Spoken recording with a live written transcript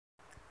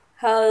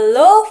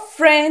Hello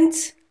friends,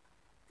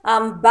 I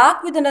am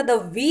back with another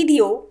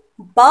video.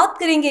 बात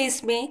करेंगे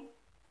इसमें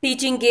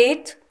टीचिंग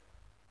एड्स,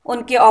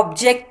 उनके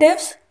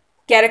objectives,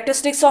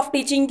 characteristics of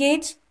teaching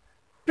ads,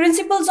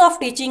 principles of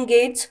teaching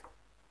ads,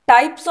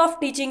 types of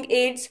teaching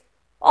ads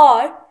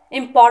और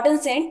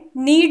importance and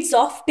needs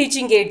of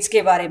teaching ads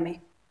के बारे में।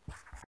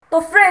 तो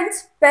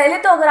friends, पहले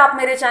तो अगर आप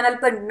मेरे चैनल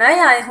पर नए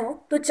आए हों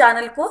तो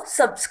चैनल को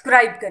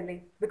सब्सक्राइब कर लें,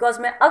 बिकॉज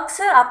मैं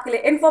अक्सर आपके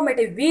लिए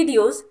इंफॉर्मेटिव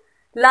वीडियोस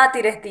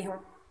लाती रहती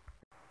हूँ।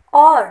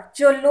 और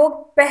जो लोग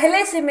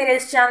पहले से मेरे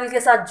इस चैनल के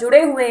साथ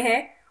जुड़े हुए हैं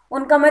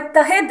उनका मैं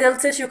तहे दिल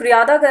से शुक्रिया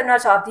अदा करना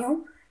चाहती हूँ,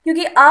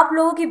 क्योंकि आप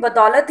लोगों की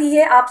बदौलत ही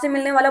है, आपसे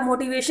मिलने वाला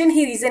मोटिवेशन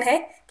ही रीज़न है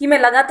कि मैं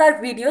लगातार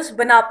वीडियोस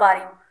बना पा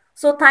रही हूँ।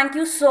 So thank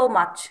you so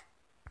much.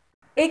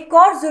 एक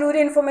और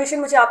ज़रूरी इन्फॉर्मेशन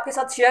मुझे आपके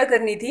साथ शेयर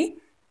करनी थी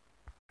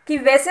कि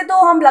वैसे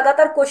तो हम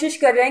लगातार कोशिश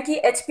कर रहे हैं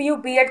कि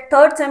HPU B.Ed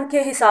थर्ड सेम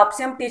के हिसाब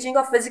से हम टीचिंग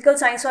ऑफ फिजिकल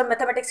साइंस और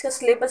मैथमेटिक्स का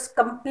सिलेबस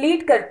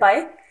कंप्लीट कर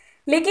पाए,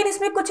 लेकिन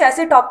इसमें कुछ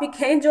ऐसे टॉपिक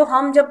हैं जो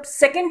हम जब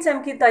सेकेंड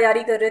सेम की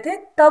तैयारी कर रहे थे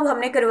तब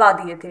हमने करवा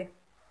दिए थे।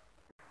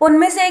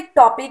 उनमें से एक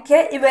टॉपिक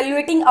है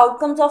evaluating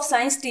outcomes of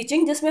science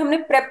teaching, जिसमें हमने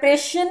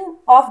preparation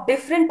of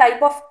different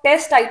type of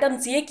test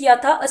items ये किया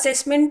था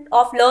असेसमेंट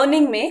ऑफ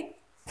लर्निंग में।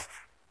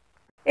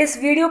 इस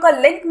वीडियो का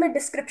लिंक मैं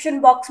डिस्क्रिप्शन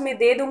बॉक्स में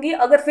दे दूंगी।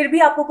 अगर फिर भी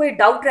आपको कोई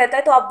डाउट रहता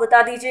है तो आप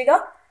बता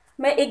दीजिएगा,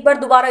 मैं एक बार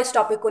दोबारा इस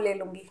टॉपिक को ले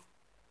लूंगी।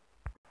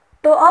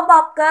 तो अब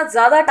आपका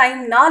ज़्यादा टाइम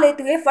ना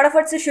लेते हुए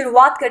फटाफट से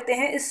शुरुआत करते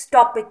हैं इस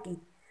टॉपिक की।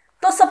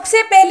 तो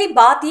सबसे पहली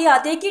बात ये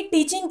आती है कि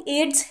टीचिंग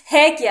एड्स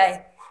है क्या है।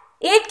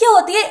 एड क्या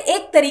होती है?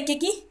 एक तरीके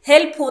की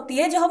हेल्प होती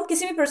है जो हम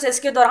किसी भी प्रोसेस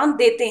के दौरान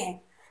देते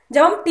हैं।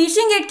 जब हम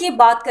टीचिंग एड की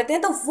बात करते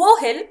हैं तो वो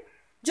हेल्प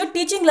जो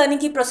टीचिंग लर्निंग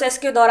की प्रोसेस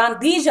के दौरान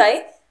दी जाए,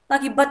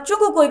 ताकि बच्चों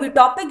को कोई भी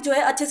टॉपिक जो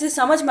है अच्छे से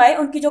समझ में आए,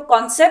 उनकी जो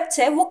कॉन्सेप्ट्स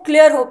है वो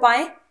क्लियर हो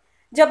पाए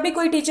जब भी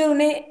कोई टीचर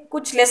उन्हें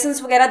कुछ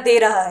लेसन्स वगैरह दे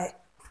रहा है।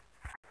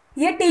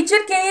 ये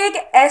टीचर के लिए एक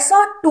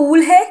ऐसा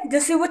टूल है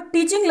जिससे वो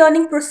टीचिंग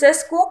लर्निंग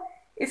प्रोसेस को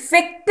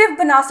इफेक्टिव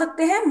बना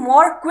सकते हैं,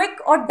 मोर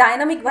क्विक और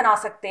डायनामिक बना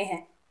सकते हैं,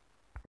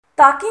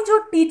 ताकि जो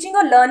टीचिंग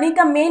और लर्निंग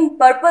का मेन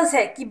पर्पस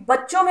है कि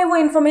बच्चों में वो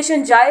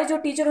इन्फॉर्मेशन जाए जो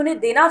टीचर उन्हें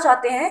देना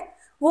चाहते हैं,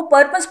 वो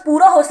पर्पस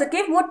पूरा हो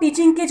सके, वो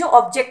टीचिंग के जो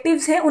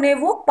ऑब्जेक्टिव्स हैं उन्हें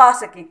वो पा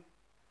सके।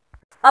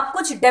 अब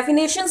कुछ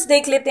डेफिनेशंस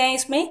देख लेते हैं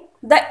इसमें।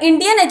 द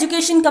इंडियन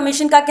एजुकेशन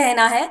कमीशन का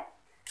कहना है,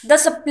 The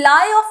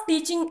supply of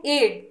teaching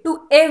aid to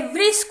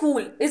every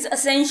school is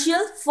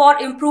essential for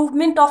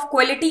improvement of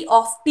quality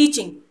of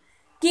teaching।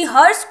 कि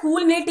हर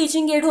स्कूल में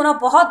टीचिंग एड होना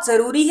बहुत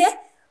ज़रूरी है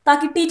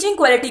ताकि टीचिंग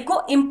क्वालिटी को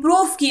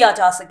इम्प्रूव किया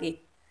जा सके।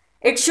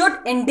 It should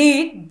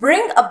indeed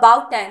bring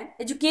about an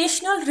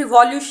educational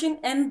revolution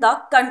in the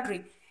country।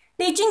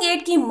 Teaching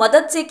add की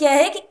मदद से क्या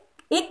है कि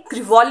एक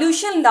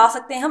रिवॉल्यूशन ला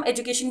सकते हैं हम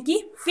एजुकेशन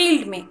की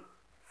फील्ड में।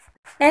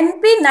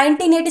 NP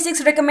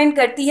 1986 रिकमेंड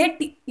करती है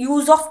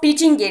use of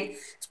teaching add,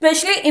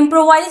 specially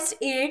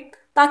improvised add,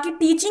 ताकि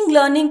टीचिंग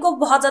लर्निंग को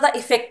बहुत ज़्यादा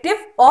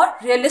इफेक्टिव और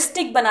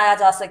रियलिस्टिक बनाया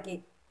जा सके।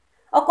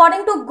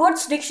 According to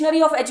goods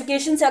dictionary of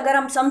education से अगर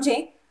हम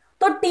समझें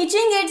तो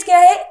टीचिंग एड्स क्या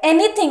है?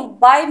 Anything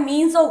bye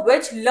means of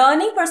which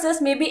learning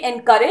process में बी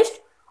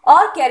एनकरेज्ड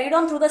और carried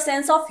on through the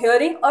sense of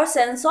hearing और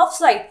सेंस ऑफ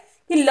साइट।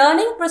 कि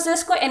लर्निंग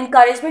प्रोसेस को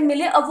एनकरेजमेंट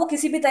मिले। अब वो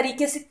किसी भी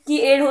तरीके से की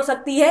एड हो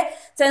सकती है,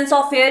 sense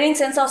of hearing,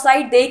 sense of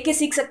site, देख के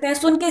सीख सकते हैं,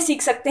 सुन के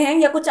सीख सकते हैं,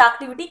 या कुछ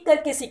एक्टिविटी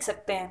करके सीख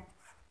सकते हैं।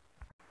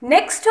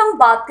 नेक्स्ट हम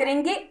बात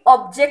करेंगे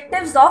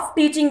ऑब्जेक्टिव्स ऑफ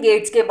टीचिंग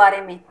एड्स के बारे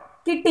में,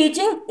 कि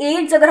टीचिंग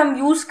एड्स अगर हम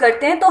यूज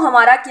करते हैं तो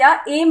हमारा क्या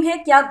एम है,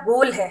 क्या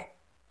गोल है,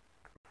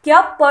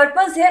 क्या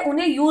पर्पस है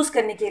उन्हें यूज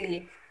करने के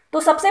लिए। तो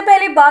सबसे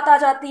पहली बात आ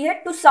जाती है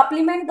to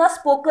supplement the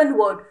spoken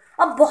word.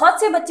 अब बहुत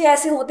से बच्चे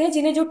ऐसे होते हैं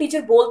जिन्हें जो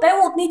टीचर बोलता है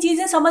वो उतनी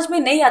चीजें समझ में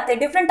नहीं आते।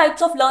 डिफरेंट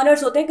टाइप्स ऑफ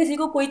लर्नर्स होते हैं, किसी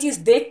को कोई चीज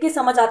देख के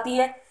समझ आती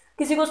है,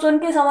 किसी को सुन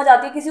के समझ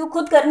आती है, किसी को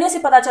खुद करने से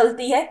पता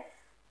चलती है।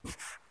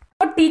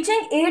 तो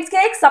टीचिंग एड्स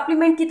क्या एक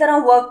सप्लीमेंट की तरह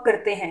वर्क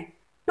करते हैं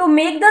to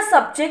make the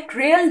subject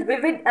real,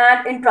 vivid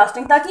and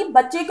interesting, ताकि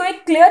बच्चे को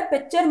एक क्लियर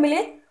पिक्चर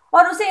मिले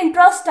और उसे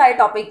इंटरेस्ट आए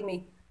टॉपिक में।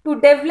 To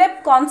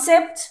develop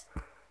concepts,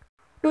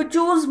 to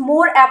choose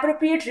more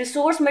appropriate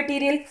resource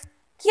material,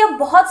 कि अब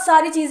बहुत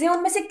सारी चीज़ें,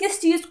 उनमें से किस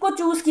चीज़ को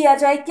चूज किया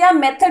जाए, क्या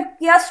मेथड,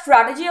 क्या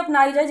स्ट्रैटेजी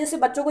अपनाई जाए जिससे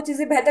बच्चों को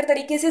चीज़ें बेहतर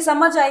तरीके से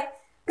समझ आए,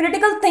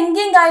 क्रिटिकल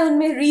थिंकिंग आए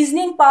उनमें,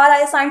 रीजनिंग पावर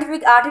आए,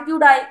 साइंटिफिक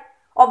एटीट्यूड आए,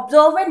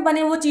 ऑब्जर्वेंट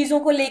बने वो चीज़ों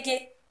को लेके,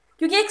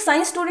 क्योंकि एक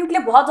साइंस स्टूडेंट के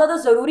लिए बहुत ज़्यादा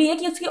ज़रूरी है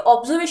कि उसकी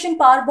ऑब्जर्वेशन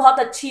पावर बहुत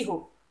अच्छी हो।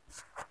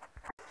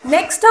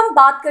 नेक्स्ट हम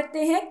बात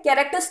करते हैं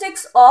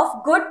characteristics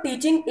of good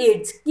teaching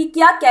ads, कि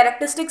क्या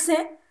कैरेक्टरिस्टिक्स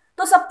हैं।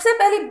 तो सबसे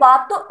पहली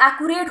बात तो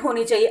एक्यूरेट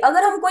होनी चाहिए।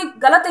 अगर हम कोई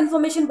गलत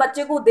इन्फॉर्मेशन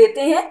बच्चे को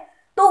देते हैं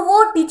तो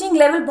वो टीचिंग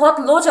लेवल बहुत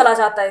लो चला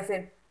जाता है।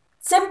 फिर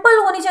सिंपल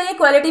होनी चाहिए,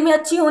 क्वालिटी में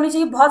अच्छी होनी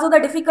चाहिए, बहुत ज़्यादा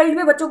डिफिकल्ट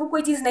भी बच्चों को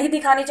कोई चीज़ नहीं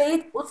दिखानी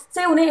चाहिए,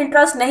 उससे उन्हें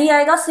इंटरेस्ट नहीं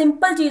आएगा।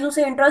 सिंपल चीज़ों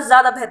से इंटरेस्ट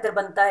ज़्यादा बेहतर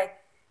बनता है।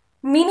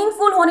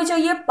 मीनिंगफुल होनी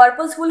चाहिए,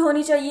 पर्पसफुल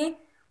होनी चाहिए,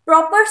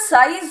 प्रॉपर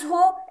साइज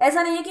हो।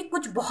 ऐसा नहीं है कि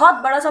कुछ बहुत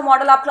बड़ा सा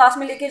मॉडल आप क्लास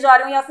में लेके जा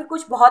रहे हो या फिर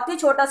कुछ बहुत ही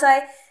छोटा सा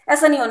है,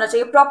 ऐसा नहीं होना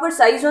चाहिए। प्रॉपर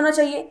साइज होना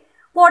चाहिए,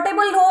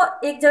 पोर्टेबल हो,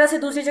 एक जगह से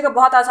दूसरी जगह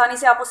बहुत आसानी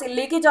से आप उसे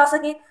लेके जा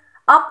सके,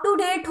 अप टू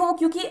डेट हो,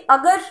 क्योंकि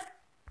अगर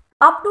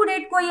अप टू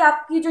डेट कोई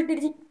आपकी जो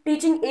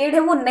टीचिंग एड है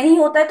वो नहीं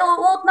होता है, तो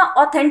वो उतना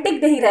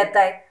ऑथेंटिक नहीं रहता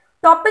है।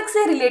 टॉपिक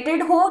से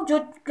रिलेटेड हो, जो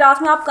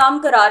क्लास में आप काम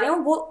करा रहे हो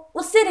वो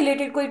उससे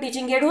रिलेटेड कोई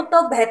टीचिंग एड हो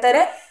तो बेहतर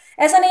है।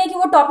 ऐसा नहीं है कि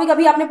वो टॉपिक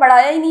अभी आपने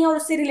पढ़ाया ही नहीं और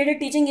उससे रिलेटेड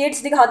टीचिंग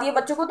एड्स दिखा दिए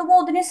बच्चों को, तो वो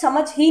उतने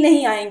समझ ही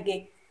नहीं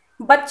आएंगे।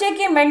 बच्चे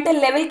के मेंटल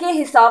लेवल के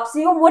हिसाब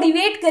से वो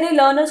मोटिवेट करे,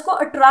 लर्नर्स को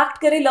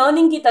अट्रैक्ट करे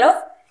लर्निंग की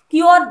तरफ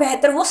कि और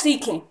बेहतर वो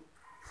सीखें।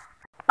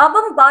 अब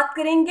हम बात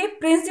करेंगे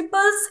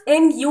principles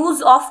in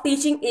use of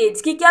teaching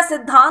ads की, क्या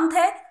सिद्धांत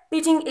है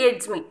टीचिंग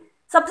एड्स में।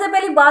 सबसे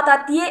पहली बात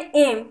आती है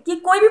एम, कि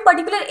कोई भी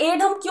पर्टिकुलर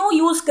एड हम क्यों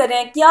यूज कर रहे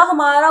हैं, क्या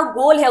हमारा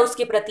गोल है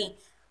उसके प्रति।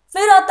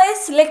 फिर आता है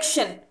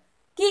सिलेक्शन,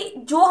 कि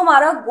जो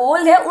हमारा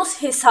गोल है उस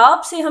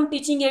हिसाब से हम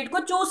टीचिंग एड को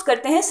चूज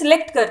करते हैं,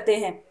 सिलेक्ट करते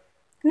हैं।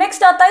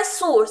 नेक्स्ट आता है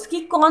सोर्स, कि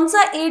कौन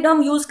सा एड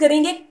हम यूज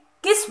करेंगे,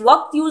 किस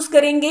वक्त यूज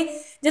करेंगे।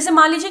 जैसे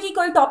मान लीजिए कि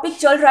कोई टॉपिक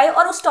चल रहा है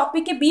और उस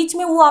टॉपिक के बीच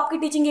में वो आपके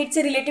टीचिंग एड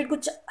से रिलेटेड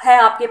कुछ है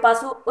आपके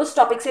पास, उस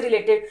टॉपिक से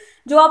रिलेटेड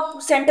जो आप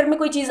सेंटर में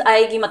कोई चीज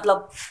आएगी,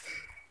 मतलब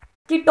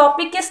कि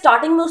टॉपिक के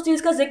स्टार्टिंग में उस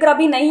चीज का जिक्र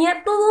अभी नहीं है,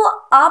 तो वो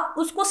आप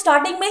उसको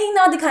स्टार्टिंग में ही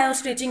ना दिखाएं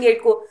उस टीचिंग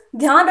एड को,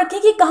 ध्यान रखें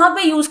कि कहाँ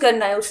पे यूज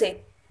करना है उसे।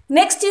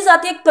 नेक्स्ट चीज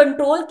आती है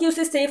कंट्रोल, कि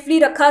उसे सेफली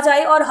रखा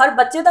जाए और हर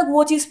बच्चे तक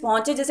वो चीज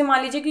पहुंचे। जैसे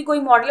मान लीजिए कि कोई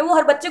मॉडल है वो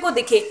हर बच्चे को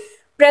दिखे,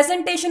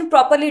 प्रेजेंटेशन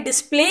प्रॉपरली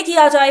डिस्प्ले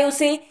किया जाए,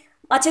 उसे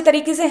अच्छे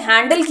तरीके से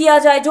हैंडल किया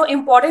जाए, जो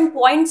इंपॉर्टेंट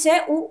पॉइंट्स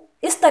हैं वो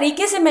इस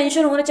तरीके से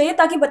मेंशन होने चाहिए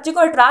ताकि बच्चे को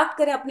अट्रैक्ट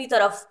करें अपनी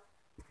तरफ।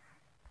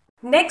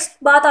 नेक्स्ट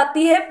बात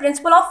आती है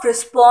प्रिंसिपल ऑफ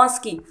रिस्पॉन्स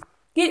की,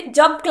 कि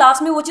जब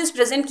क्लास में वो चीज़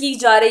प्रेजेंट की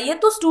जा रही है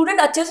तो स्टूडेंट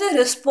अच्छे से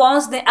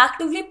रिस्पॉन्स दें,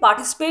 एक्टिवली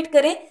पार्टिसिपेट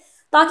करें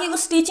ताकि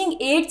उस टीचिंग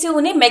एड से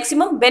उन्हें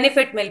मैक्सिमम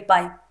बेनिफिट मिल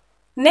पाए।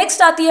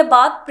 नेक्स्ट आती है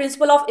बात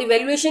प्रिंसिपल ऑफ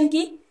इवेल्युएशन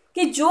की,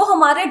 कि जो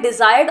हमारे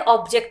डिजायर्ड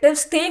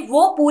ऑब्जेक्टिव्स थे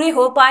वो पूरे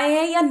हो पाए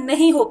हैं या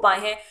नहीं हो पाए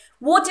हैं,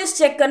 वो चीज़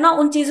चेक करना।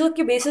 उन चीज़ों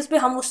के बेसिस पे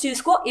हम उस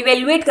चीज़ को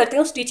इवेल्युएट करते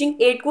हैं, उस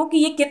टीचिंग एड को, कि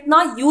ये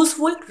कितना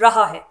यूजफुल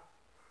रहा है।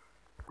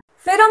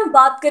 फिर हम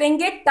बात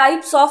करेंगे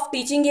टाइप्स ऑफ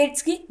टीचिंग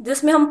एड्स की,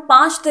 जिसमें हम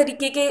 5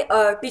 तरीके के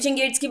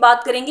टीचिंग एड्स की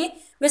बात करेंगे।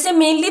 वैसे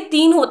मेनली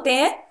 3 होते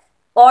हैं,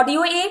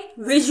 audio add,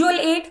 visual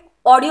add,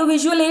 audio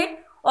visual add,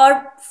 और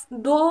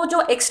 2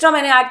 जो एक्स्ट्रा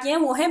मैंने ऐड किए हैं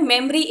वो है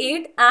memory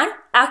aid and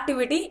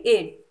activity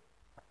add.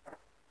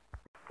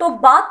 तो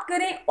बात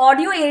करें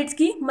ऑडियो एड्स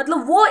की,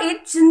 मतलब वो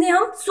एड्स जिन्हें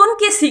हम सुन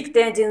के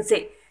सीखते हैं,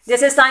 जिनसे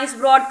जैसे science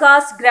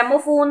broadcast,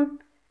 gramophone,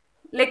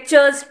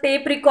 lectures,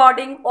 tape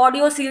recording,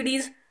 audio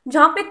CDs,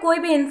 जहां पे कोई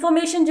भी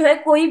इंफॉर्मेशन जो है,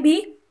 कोई भी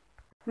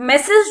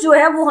मैसेज जो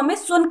है वो हमें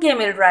सुन के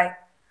मिल रहा है।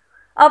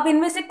 अब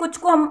इनमें से कुछ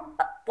को हम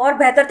और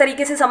बेहतर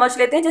तरीके से समझ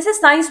लेते हैं। जैसे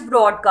साइंस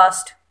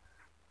ब्रॉडकास्ट,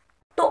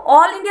 तो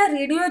ऑल इंडिया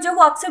रेडियो जो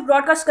वो अक्सर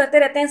ब्रॉडकास्ट करते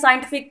रहते हैं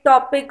scientific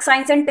topic,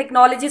 science and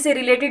technology से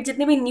रिलेटेड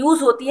जितनी भी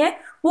न्यूज़ होती हैं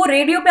वो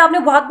रेडियो पे आपने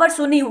बहुत बार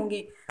सुनी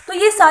होंगी। तो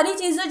ये सारी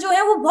चीज़ें जो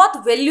है वो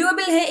बहुत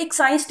वैल्यूएबल है एक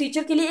साइंस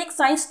टीचर के लिए, एक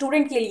साइंस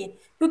स्टूडेंट के लिए,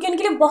 क्योंकि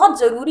उनके लिए बहुत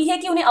ज़रूरी है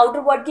कि उन्हें आउटर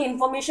वर्ल्ड की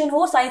इन्फॉर्मेशन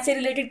हो, साइंस से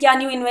रिलेटेड क्या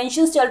न्यू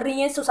इन्वेंशंस चल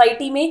रही हैं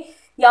सोसाइटी में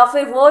या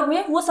फिर वर्ल्ड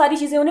में, वो सारी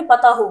चीज़ें उन्हें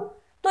पता हो।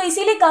 तो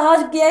इसीलिए कहा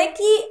गया है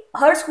कि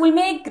हर स्कूल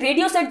में एक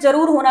रेडियो सेट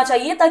जरूर होना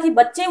चाहिए ताकि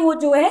बच्चे वो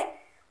जो है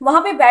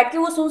वहाँ पे बैठ के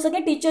वो सुन सके,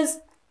 टीचर्स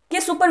के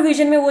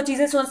सुपरविजन में वो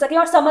चीज़ें सुन सकें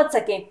और समझ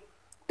सकें।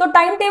 तो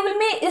टाइम टेबल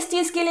में इस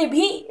चीज़ के लिए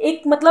भी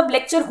एक मतलब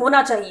लेक्चर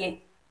होना चाहिए,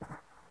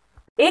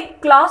 एक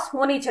क्लास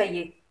होनी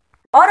चाहिए।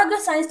 और अगर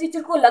साइंस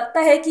टीचर को लगता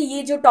है कि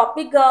ये जो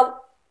टॉपिक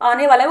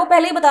आने वाला है वो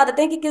पहले ही बता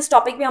देते हैं कि किस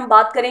टॉपिक पे हम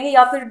बात करेंगे,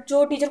 या फिर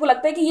जो टीचर को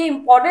लगता है कि ये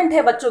इंपॉर्टेंट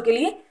है बच्चों के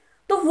लिए,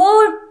 तो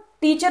वो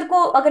टीचर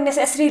को अगर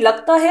नेसेसरी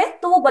लगता है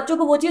तो वो बच्चों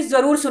को वो चीज़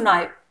ज़रूर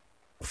सुनाए।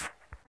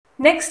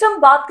 नेक्स्ट हम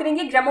बात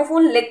करेंगे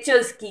ग्रामोफोन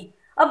लेक्चर्स की।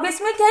 अब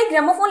इसमें क्या है,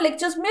 ग्रामोफोन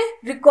लेक्चर्स में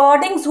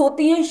रिकॉर्डिंग्स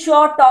होती हैं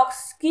शॉर्ट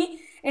टॉक्स की,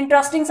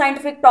 इंटरेस्टिंग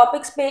साइंटिफिक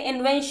टॉपिक्स पे,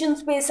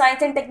 इन्वेंशंस पे,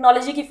 साइंस एंड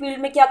टेक्नोलॉजी की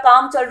फील्ड में क्या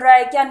काम चल रहा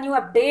है, क्या न्यू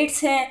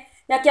अपडेट्स हैं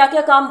या क्या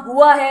क्या काम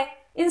हुआ है,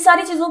 इन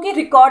सारी चीज़ों की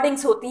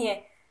रिकॉर्डिंग्स होती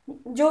हैं।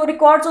 जो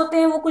रिकॉर्ड्स होते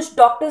हैं वो कुछ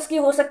डॉक्टर्स के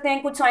हो सकते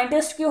हैं, कुछ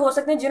साइंटिस्ट के हो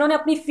सकते हैं जिन्होंने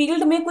अपनी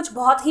फील्ड में कुछ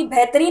बहुत ही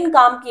बेहतरीन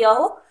काम किया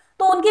हो,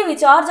 तो उनके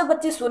विचार जब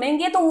बच्चे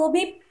सुनेंगे तो वो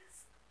भी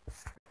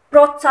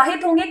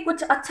प्रोत्साहित होंगे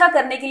कुछ अच्छा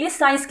करने के लिए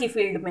साइंस की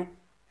फील्ड में।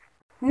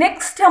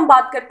 नेक्स्ट हम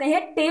बात करते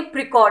हैं टेप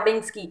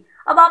रिकॉर्डिंग्स की।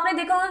 अब आपने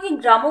देखा होगा कि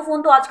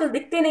ग्रामोफोन तो आजकल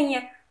दिखते नहीं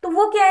है, तो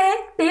वो क्या है,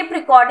 टेप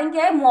रिकॉर्डिंग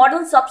क्या है,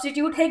 मॉडर्न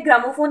सब्स्टिट्यूट है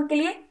ग्रामोफोन के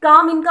लिए।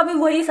 काम इनका भी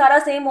वही सारा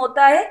सेम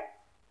होता है।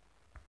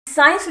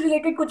 साइंस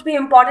रिलेटेड कुछ भी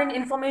इंपॉर्टेंट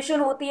इन्फॉर्मेशन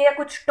होती है या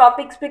कुछ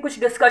टॉपिक्स पे कुछ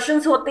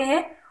डिस्कशंस होते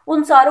हैं,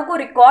 उन सारों को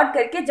रिकॉर्ड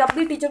करके जब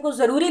भी टीचर को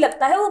ज़रूरी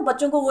लगता है वो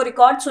बच्चों को वो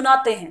रिकॉर्ड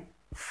सुनाते हैं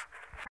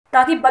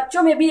ताकि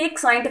बच्चों में भी एक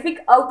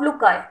साइंटिफिक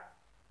आउटलुक आए।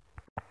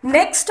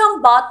 नेक्स्ट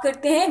हम बात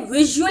करते हैं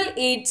विजुअल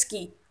एड्स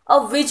की।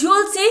 अब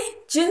विजुअल से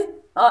जिन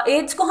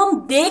एड्स को हम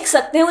देख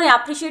सकते हैं, उन्हें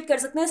अप्रिशिएट कर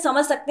सकते हैं,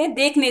 समझ सकते हैं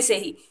देखने से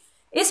ही।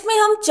 इसमें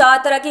हम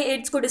 4 तरह के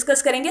एड्स को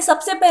डिस्कस करेंगे।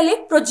 सबसे पहले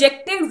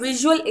प्रोजेक्टेड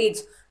विजुअल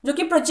एड्स, जो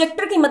कि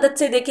प्रोजेक्टर की मदद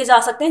से देखे जा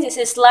सकते हैं,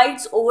 जैसे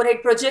slides,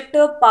 overhead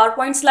projector, power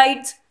point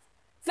slides.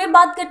 फिर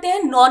बात करते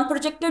हैं नॉन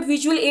प्रोजेक्टेड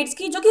विजुअल एड्स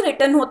की, जो कि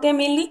रिटर्न होते हैं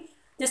मेनली,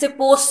 जैसे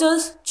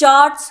posters,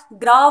 charts,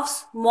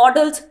 graphs,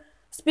 models,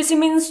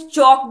 specimens,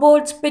 chalk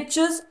boards,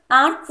 pictures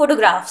and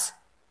photographs.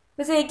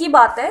 वैसे एक ही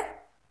बात है,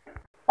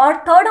 और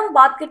थर्ड हम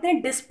बात करते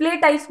हैं डिस्प्ले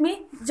टाइप्स में।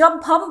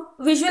 जब हम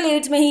विजुअल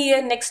एड्स में ही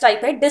ये नेक्स्ट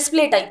टाइप है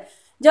डिस्प्ले टाइप।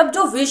 जब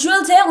जो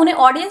विजुअल्स है उन्हें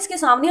ऑडियंस के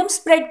सामने हम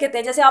स्प्रेड करते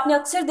हैं। जैसे आपने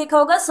अक्सर देखा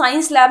होगा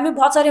साइंस लैब में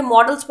बहुत सारे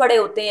मॉडल्स पड़े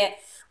होते हैं,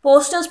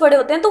 पोस्टर्स पड़े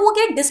होते हैं, तो वो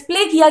क्या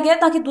डिस्प्ले किया गया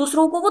ताकि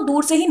दूसरों को वो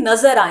दूर से ही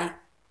नजर आए।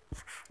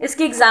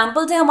 इसके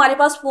एग्जाम्पल्स हैं हमारे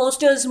पास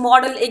पोस्टर्स,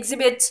 मॉडल,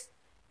 एग्जिबिट्स।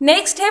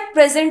 नेक्स्ट है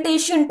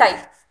प्रेजेंटेशन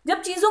टाइप।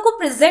 जब चीजों को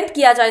प्रेजेंट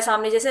किया जाए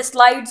सामने, जैसे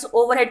slides,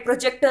 overhead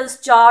projectors,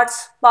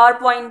 charts, power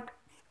point.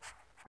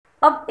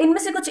 अब इनमें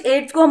से कुछ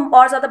एड्स को हम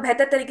और ज्यादा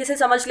बेहतर तरीके से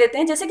समझ लेते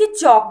हैं, जैसे कि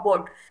चॉक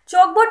बोर्ड।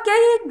 चॉक बोर्ड क्या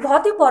है? एक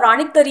बहुत ही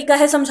पौराणिक तरीका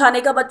है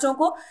समझाने का बच्चों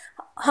को।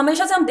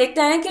 हमेशा से हम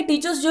देखते हैं कि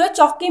टीचर्स जो है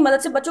चॉक की मदद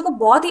से बच्चों को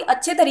बहुत ही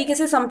अच्छे तरीके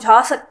से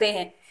समझा सकते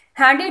हैं।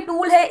 हैंडी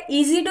टूल है,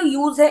 इजी टू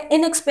यूज है,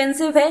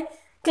 इनएक्सपेंसिव है,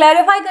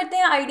 क्लैरिफाई करते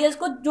हैं आइडियाज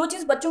को। जो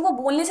चीज बच्चों को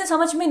बोलने से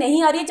समझ में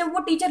नहीं आ रही है, जब वो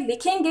टीचर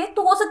लिखेंगे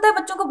तो हो सकता है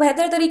बच्चों को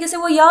बेहतर तरीके से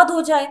वो याद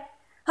हो जाए।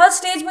 हर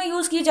स्टेज में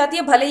यूज की जाती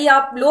है, भले ही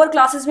आप लोअर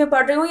क्लासेस में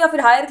पढ़ रहे हो या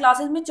फिर हायर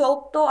क्लासेस में,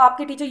 चौक तो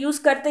आपके टीचर यूज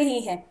करते ही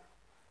हैं।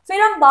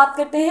 फिर हम बात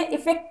करते हैं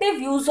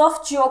effective use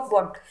of chalk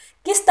board.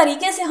 किस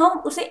तरीके से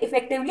हम उसे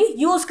इफेक्टिवली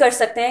यूज कर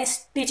सकते हैं इस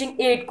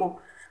टीचिंग एड को।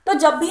 तो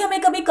जब भी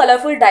हमें कभी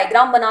कलरफुल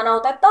डायग्राम बनाना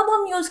होता है तब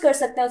हम यूज कर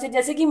सकते हैं उसे।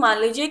 जैसे कि मान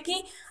लीजिए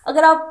कि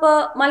अगर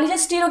आप मान लीजिए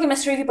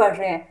स्टीरियोकेमिस्ट्री की पढ़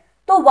रहे हैं,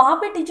 तो वहां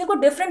पे टीचर को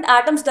डिफरेंट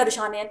एटम्स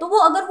दर्शाने हैं, तो वो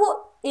अगर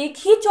वो एक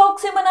ही चौक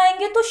से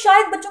बनाएंगे तो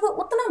शायद बच्चों को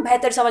उतना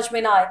बेहतर समझ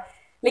में ना आए।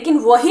 लेकिन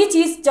वही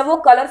चीज जब वो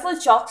कलरफुल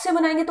चौक से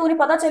बनाएंगे तो उन्हें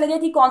पता चलेगा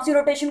कि कौन सी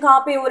रोटेशन कहाँ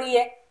पे हो रही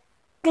है।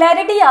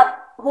 क्लैरिटी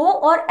हो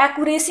और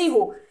एक्यूरेसी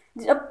हो।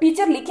 जब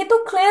टीचर लिखे तो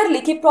क्लियर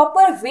लिखे,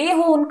 प्रॉपर वे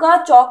हो उनका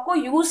चौक को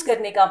यूज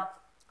करने का।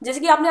 जैसे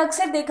कि आपने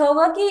अक्सर देखा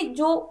होगा कि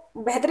जो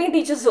बेहतरीन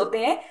टीचर्स होते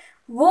हैं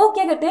वो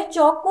क्या करते हैं,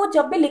 चौक को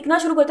जब भी लिखना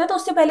शुरू करते हैं तो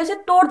उससे पहले उसे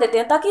तोड़ देते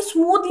हैं ताकि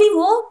स्मूथली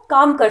वो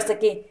काम कर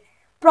सके।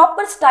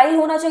 प्रॉपर स्टाइल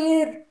होना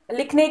चाहिए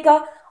लिखने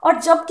का। और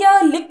जब क्या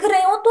लिख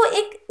रहे हो तो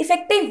एक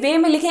इफेक्टिव वे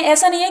में लिखें।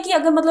 ऐसा नहीं है कि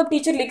अगर मतलब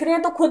टीचर लिख रहे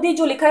हैं तो खुद ही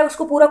जो लिखा है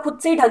उसको पूरा खुद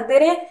से ही ढक दे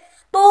रहे हैं,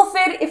 तो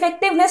फिर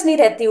इफेक्टिवनेस नहीं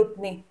रहती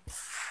उतनी।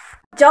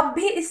 जब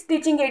भी इस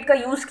टीचिंग एड का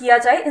यूज किया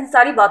जाए इन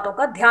सारी बातों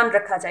का ध्यान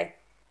रखा जाए।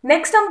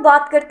 नेक्स्ट हम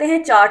बात करते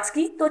हैं चार्ट्स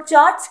की। तो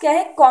चार्ट्स क्या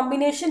है?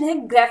 कॉम्बिनेशन है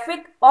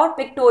ग्राफिक और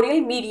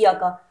पिक्टोरियल मीडिया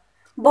का।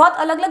 बहुत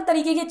अलग अलग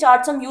तरीके के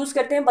चार्ट्स हम यूज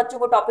करते हैं बच्चों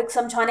को टॉपिक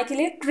समझाने के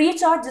लिए। ट्री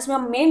चार्ट, जिसमें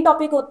हम मेन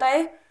टॉपिक होता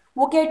है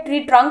वो क्या है, ट्री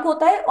ट्रंक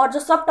होता है, और जो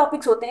सब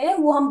टॉपिक्स होते हैं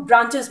वो हम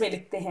ब्रांचेस में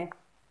लिखते हैं।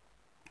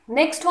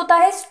 नेक्स्ट होता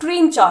है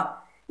स्ट्रीम चार्ट।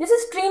 जैसे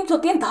स्ट्रीम्स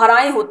होती हैं,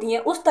 धाराएं होती हैं,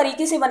 उस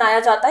तरीके से बनाया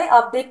जाता है।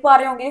 आप देख पा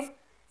रहे होंगे,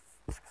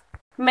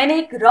 मैंने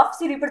एक रफ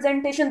सी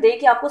रिप्रेजेंटेशन दे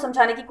के आपको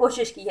समझाने की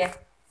कोशिश की है।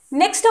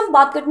 नेक्स्ट हम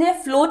बात करते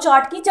हैं फ्लो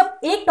चार्ट की। जब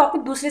एक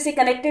टॉपिक दूसरे से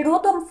कनेक्टेड हो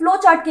तो हम फ्लो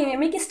चार्ट के वे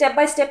में कि स्टेप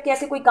बाय स्टेप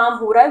कैसे कोई काम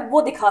हो रहा है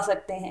वो दिखा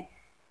सकते हैं।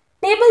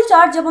 टेबल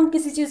चार्ट, जब हम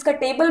किसी चीज का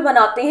टेबल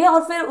बनाते हैं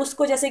और फिर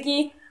उसको, जैसे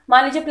कि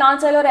मान लीजिए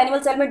प्लांट सेल और एनिमल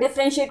सेल में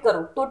डिफरेंशिएट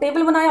करो, तो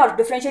टेबल बनाया और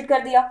डिफरेंशिएट कर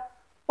दिया।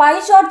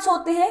 पाई चार्ट्स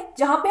होते हैं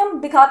जहां पे हम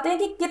दिखाते हैं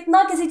कि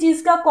कितना किसी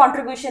चीज का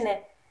कॉन्ट्रीब्यूशन है।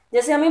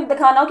 जैसे हमें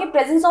दिखाना हो कि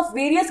presence of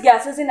various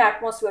gases in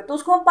atmosphere, तो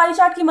उसको हम पाई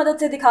चार्ट की मदद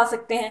से दिखा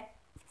सकते हैं।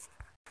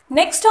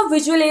 नेक्स्ट हम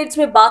विजुअल एड्स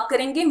में बात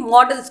करेंगे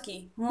मॉडल्स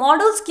की।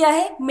 मॉडल्स क्या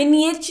है?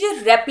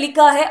 मिनिएचर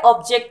रेप्लिका है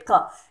ऑब्जेक्ट का,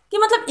 कि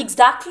मतलब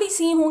एग्जैक्टली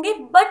सेम होंगे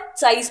बट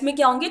साइज में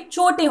क्या होंगे,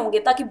 छोटे होंगे,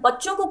 ताकि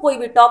बच्चों को कोई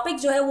भी टॉपिक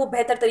जो है वो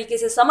बेहतर तरीके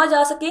से समझ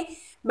आ सके,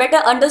 बेटर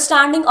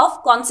अंडरस्टैंडिंग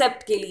ऑफ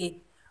कॉन्सेप्ट के लिए।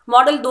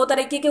 मॉडल दो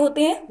तरीके के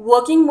होते हैं,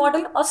 वर्किंग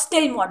मॉडल और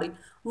स्टिल मॉडल।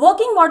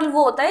 वर्किंग मॉडल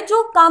वो होता है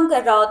जो काम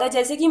कर रहा होता है।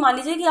 जैसे कि मान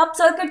लीजिए कि आप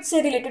सर्किट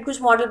से रिलेटेड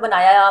कुछ मॉडल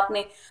बनाया है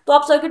आपने, तो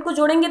आप सर्किट को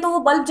जोड़ेंगे तो वो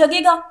बल्ब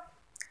जगेगा,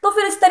 तो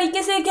फिर इस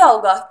तरीके से क्या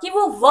होगा कि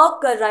वो वर्क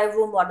कर रहा है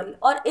वो मॉडल।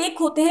 और एक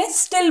होते हैं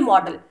स्टिल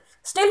मॉडल।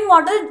 स्टिल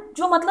मॉडल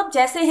जो मतलब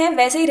जैसे हैं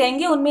वैसे ही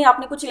रहेंगे, उनमें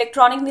आपने कुछ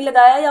इलेक्ट्रॉनिक नहीं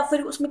लगाया या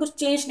फिर उसमें कुछ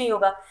चेंज नहीं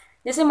होगा।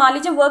 जैसे मान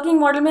लीजिए वर्किंग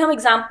मॉडल में हम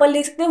एग्जांपल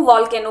ले सकते हैं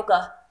वॉल्केनो का।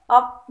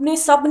 आपने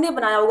सबने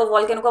बनाया होगा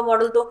वॉल्केनो का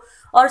मॉडल तो।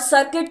 और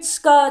सर्किट्स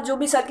का, जो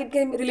भी सर्किट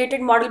के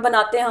रिलेटेड मॉडल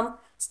बनाते हैं हम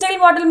स्टिल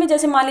मॉडल में,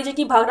 जैसे मान लीजिए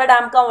कि भाखड़ा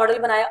डैम का मॉडल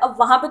बनाया, अब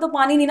वहां पे तो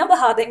पानी नहीं ना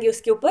बहा देंगे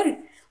उसके ऊपर,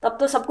 तब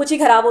तो सब कुछ ही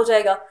खराब हो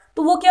जाएगा।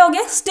 तो वो क्या हो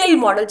गया, स्टिल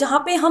मॉडल, जहां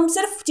पे हम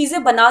सिर्फ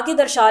चीजें बना के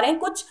दर्शा रहे हैं,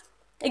 कुछ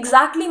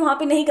एग्जैक्टली वहां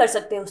पे नहीं कर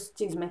सकते उस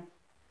चीज में।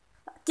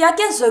 क्या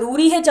क्या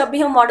जरूरी है जब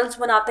भी हम मॉडल्स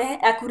बनाते हैं?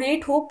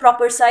 एक्यूरेट हो,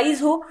 प्रॉपर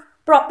साइज हो,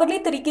 प्रॉपरली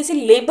तरीके से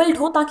लेबल्ड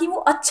हो ताकि वो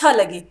अच्छा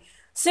लगे,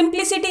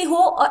 सिंप्लिसिटी हो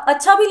और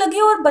अच्छा भी लगे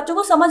और बच्चों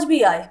को समझ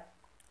भी आए।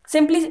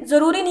 सिंपली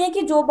जरूरी नहीं है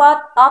कि जो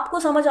बात आपको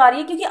समझ आ रही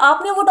है क्योंकि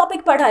आपने वो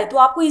टॉपिक पढ़ा है तो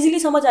आपको इजीली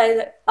समझ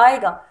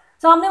आएगा,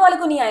 सामने वाले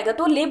को नहीं आएगा,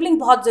 तो लेबलिंग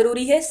बहुत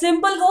जरूरी है।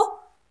 सिंपल हो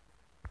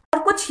और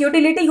कुछ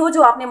यूटिलिटी हो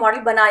जो आपने मॉडल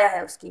बनाया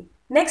है उसकी।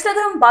 नेक्स्ट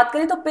अगर हम बात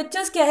करें तो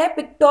पिक्चर्स क्या है,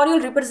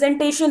 पिक्टोरियल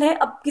रिप्रेजेंटेशन है।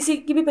 अब किसी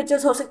की भी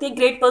पिक्चर्स हो सकती है,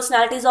 great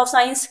personalities of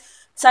science,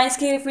 science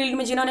के फील्ड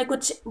में जिन्होंने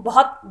कुछ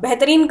बहुत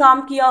बेहतरीन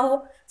काम किया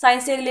हो,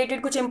 साइंस से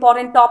रिलेटेड कुछ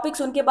इंपॉर्टेंट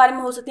टॉपिक्स उनके बारे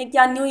में हो सकते हैं,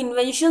 क्या न्यू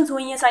इन्वेंशंस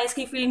हुई हैं साइंस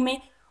की फील्ड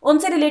में,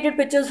 उनसे रिलेटेड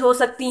पिक्चर्स हो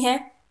सकती हैं।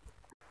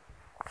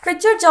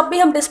 पिक्चर जब भी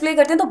हम डिस्प्ले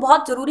करते हैं तो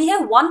बहुत जरूरी है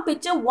वन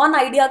पिक्चर वन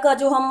आइडिया का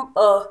जो हम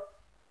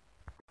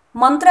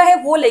मंत्र है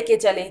वो लेके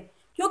चलें,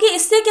 क्योंकि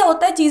इससे क्या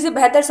होता है, चीज़ें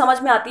बेहतर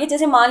समझ में आती है।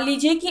 जैसे मान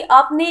लीजिए कि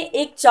आपने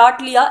एक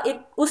चार्ट लिया,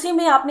 एक उसी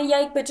में आपने या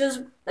एक पिक्चर्स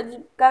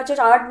का जो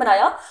चार्ट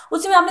बनाया,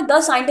 उसी में आपने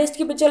 10 साइंटिस्ट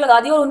की पिक्चर लगा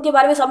दी और उनके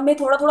बारे में सब में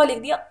थोड़ा थोड़ा लिख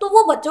दिया, तो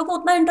वो बच्चों को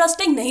उतना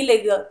इंटरेस्टिंग नहीं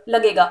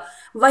लगेगा।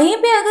 वहीं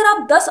पे अगर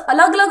आप 10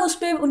 अलग अलग उस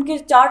पर उनके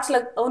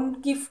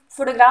उनकी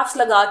फोटोग्राफ्स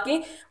लगा के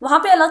वहां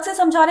पे अलग से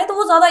समझा रहे हैं, तो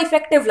वो ज़्यादा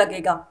इफेक्टिव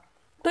लगेगा।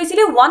 तो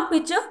इसीलिए one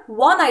picture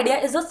one idea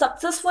is a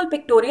successful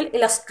pictorial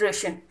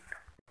illustration.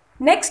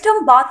 Next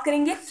हम बात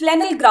करेंगे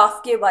फ्लैनल ग्राफ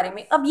के बारे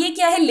में। अब ये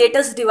क्या है,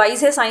 लेटेस्ट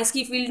डिवाइस है साइंस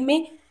की फील्ड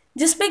में,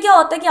 जिसपे क्या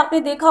होता है कि आपने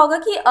देखा होगा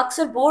कि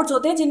अक्सर बोर्ड्स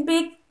होते हैं जिनपे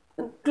एक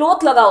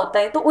क्लॉथ लगा होता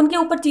है, तो उनके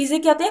ऊपर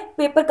चीज़ें क्या होती हैं,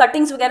 पेपर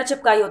कटिंग्स वगैरह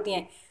चिपकाई होती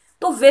हैं।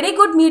 तो very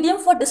good medium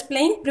for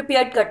displaying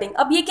prepared cutting.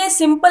 अब ये क्या है,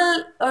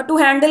 सिंपल टू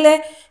हैंडल है,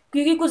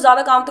 क्योंकि कुछ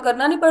ज़्यादा काम तो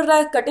करना नहीं पड़ रहा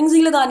है, कटिंग्स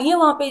ही लगानी है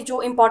वहाँ पे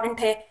जो इंपॉर्टेंट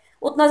है।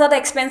 उतना ज़्यादा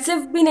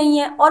एक्सपेंसिव भी नहीं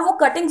है, और वो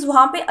कटिंग्स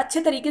वहाँ पे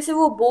अच्छे तरीके से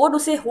वो बोर्ड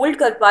उसे होल्ड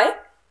कर पाए,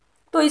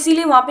 तो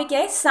इसीलिए वहाँ पे क्या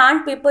है,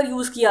 सैंड पेपर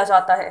यूज़ किया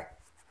जाता है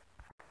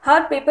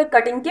हर पेपर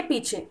कटिंग के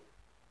पीछे।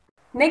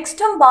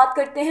 नेक्स्ट हम बात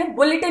करते हैं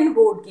बुलेटिन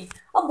बोर्ड की।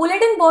 अब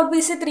बुलेटिन बोर्ड भी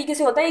इसी तरीके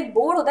से होता है, एक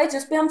बोर्ड होता है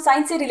जिसपे हम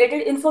साइंस से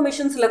रिलेटेड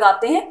इन्फॉर्मेशन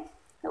लगाते हैं।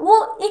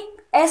 वो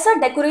एक ऐसा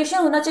डेकोरेशन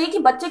होना चाहिए कि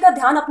बच्चे का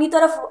ध्यान अपनी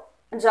तरफ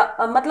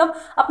मतलब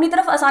अपनी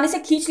तरफ आसानी से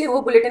खींच ले।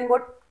 वो बुलेटिन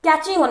बोर्ड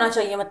कैची होना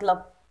चाहिए,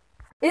 मतलब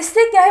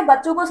इससे क्या है,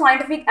 बच्चों को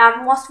साइंटिफिक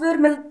एटमॉस्फेयर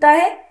मिलता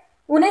है,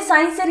 उन्हें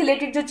साइंस से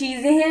रिलेटेड जो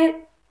चीज़ें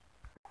हैं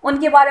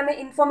उनके बारे में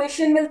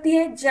इंफॉर्मेशन मिलती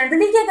है।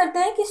 जनरली क्या करते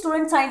हैं कि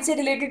स्टूडेंट साइंस से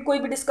रिलेटेड कोई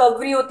भी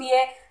डिस्कवरी होती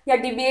है या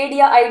डिबेट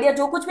या आइडिया,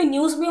 जो कुछ भी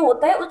न्यूज़ में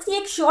होता है, उसकी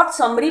एक शॉर्ट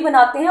समरी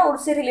बनाते हैं और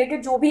उससे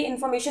रिलेटेड जो भी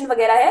इंफॉर्मेशन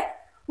वगैरह है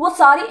वो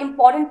सारी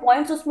इंपॉर्टेंट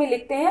पॉइंट्स उसमें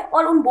लिखते हैं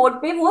और उन बोर्ड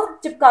पे वो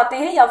चिपकाते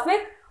हैं, या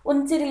फिर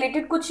उनसे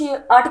रिलेटेड कुछ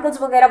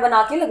आर्टिकल्स वगैरह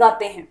बना के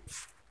लगाते हैं,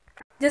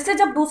 जिससे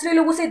जब दूसरे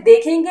लोग उसे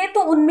देखेंगे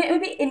तो उनमें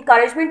भी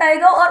इंकरेजमेंट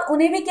आएगा और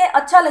उन्हें भी क्या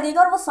अच्छा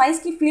लगेगा और वो साइंस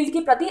की फील्ड के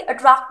प्रति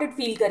अट्रैक्टेड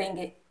फील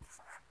करेंगे।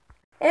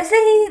 ऐसे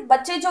ही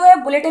बच्चे जो है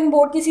बुलेटिन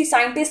बोर्ड किसी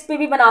साइंटिस्ट पे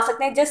भी बना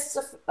सकते हैं।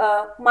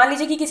 मान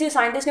लीजिए कि किसी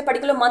साइंटिस्ट ने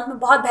पर्टिकुलर मंथ में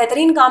बहुत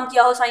बेहतरीन काम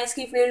किया हो साइंस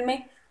की फील्ड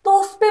में, तो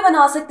उस पर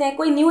बना सकते हैं।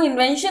 कोई न्यू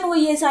इन्वेंशन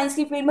हुई है साइंस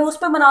की फील्ड में, उस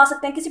पर बना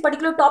सकते हैं। किसी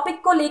पर्टिकुलर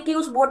टॉपिक को लेके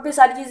उस बोर्ड पे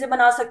सारी चीज़ें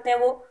बना सकते हैं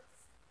वो।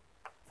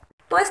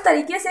 तो इस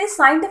तरीके से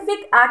साइंटिफिक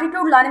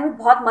एटीट्यूड लाने में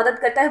बहुत मदद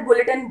करता है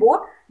बुलेटिन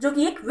बोर्ड, जो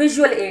कि एक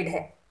विजुअल एड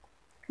है।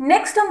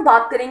 नेक्स्ट हम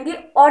बात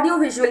करेंगे ऑडियो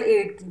विजुअल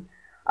एड की।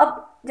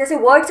 अब जैसे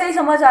वर्ड से ही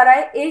समझ आ रहा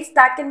है, ads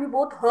that can be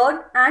both heard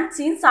and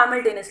scene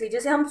simultaneously,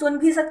 जैसे हम सुन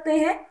भी सकते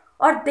हैं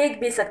और देख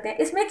भी सकते हैं।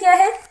 इसमें क्या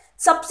है,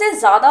 सबसे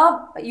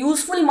ज़्यादा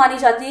यूजफुल मानी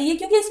जाती है ये,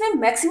 क्योंकि इसमें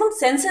मैक्सिमम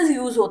सेंसेस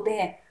यूज होते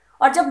हैं,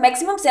 और जब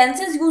मैक्सिमम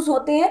सेंसेस यूज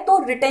होते हैं तो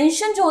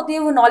रिटेंशन जो होती है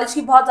वो नॉलेज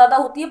की बहुत ज़्यादा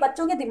होती है,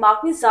 बच्चों के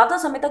दिमाग में ज़्यादा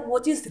समय तक वो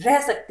चीज़ रह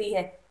सकती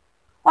है।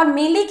 और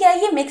मेनली क्या है,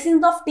 ये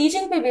मैक्सिमम ऑफ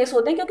टीचिंग पे बेस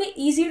होते हैं, क्योंकि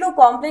ईजी टू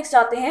कॉम्प्लेक्स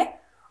जाते हैं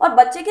और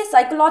बच्चे के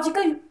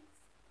साइकोलॉजिकल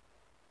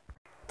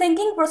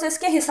थिंकिंग प्रोसेस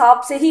के हिसाब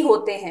से ही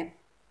होते हैं।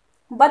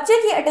 बच्चे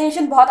की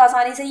अटेंशन बहुत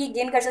आसानी से ये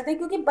गेन कर सकते हैं,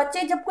 क्योंकि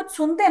बच्चे जब कुछ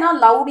सुनते हैं ना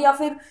लाउड, या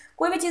फिर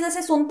कोई भी चीज़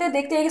ऐसे सुनते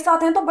देखते एक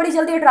साथ हैं, तो बड़ी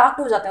जल्दी अट्रैक्ट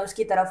हो जाते हैं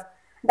उसकी तरफ।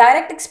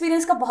 डायरेक्ट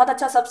एक्सपीरियंस का बहुत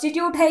अच्छा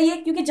सब्स्टिट्यूट है ये,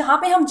 क्योंकि जहाँ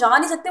पे हम जा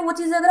नहीं सकते वो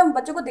चीज़ अगर हम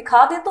बच्चों को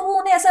दिखा दें तो वो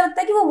उन्हें ऐसा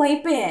लगता है कि वो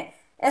वहीं पे हैं,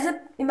 ऐसे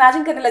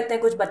इमेजिन करने लगते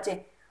हैं कुछ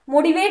बच्चे।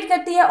 मोटिवेट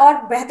करती है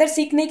और बेहतर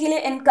सीखने के लिए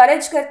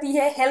इनकरेज करती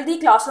है, हेल्दी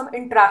क्लासरूम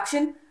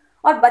इंटरेक्शन,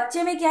 और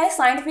बच्चे में क्या है,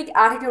 साइंटिफिक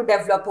एटीट्यूड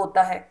डेवलप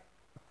होता है।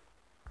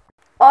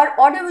 और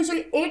ऑडियो विजुअल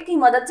एड की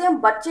मदद से हम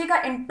बच्चे का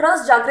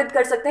इंटरेस्ट जागृत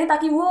कर सकते हैं,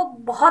 ताकि वो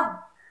बहुत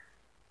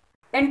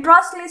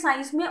इंटरेस्ट ले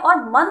साइंस में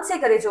और मन से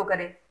करे जो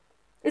करे।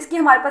 इसकी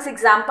हमारे पास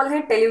एग्जाम्पल है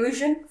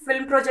television,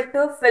 film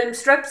projector, film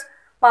strips,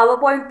 power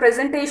point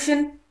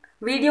presentation,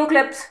 video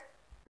clips.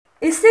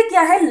 इससे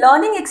क्या है,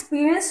 लर्निंग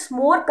एक्सपीरियंस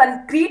मोर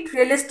कंक्रीट,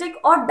 रियलिस्टिक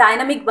और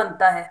डायनामिक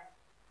बनता है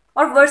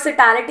और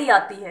वर्सेटैलिटी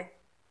आती है।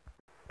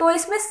 तो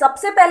इसमें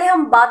सबसे पहले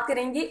हम बात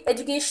करेंगे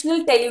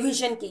एजुकेशनल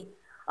टेलीविजन की।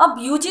 अब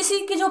यूजीसी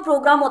के जो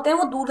प्रोग्राम होते हैं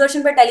वो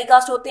दूरदर्शन पर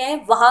टेलीकास्ट होते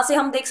हैं, वहां से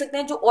हम देख सकते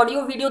हैं, जो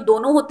ऑडियो वीडियो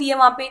दोनों होती है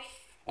वहां पे।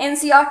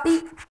 एनसीईआरटी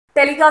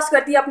टेलीकास्ट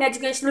करती है अपने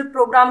एजुकेशनल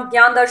प्रोग्राम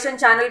ज्ञान दर्शन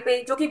चैनल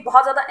पे, जो कि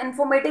बहुत ज़्यादा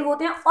इन्फॉर्मेटिव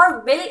होते हैं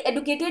और वेल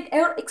एडुकेटेड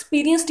और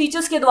एक्सपीरियंस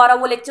टीचर्स के द्वारा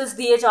वो लेक्चर्स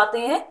दिए जाते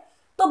हैं।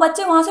 तो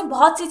बच्चे वहाँ से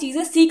बहुत सी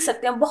चीज़ें सीख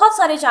सकते हैं। बहुत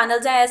सारे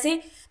चैनल्स हैं ऐसे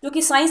जो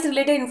कि साइंस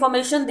रिलेटेड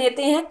इन्फॉर्मेशन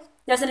देते हैं,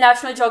 जैसे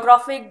नेशनल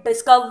ज्योग्राफिक,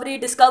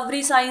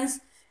 डिस्कवरी साइंस।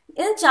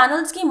 इन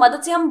चैनल्स की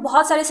मदद से हम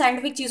बहुत सारे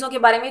साइंटिफिक चीज़ों के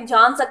बारे में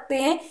जान सकते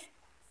हैं,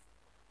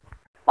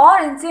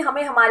 और इनसे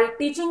हमें हमारी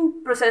टीचिंग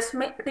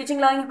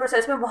लर्निंग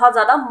प्रोसेस में बहुत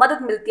ज़्यादा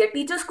मदद मिलती है।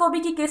 टीचर्स को भी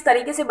कि किस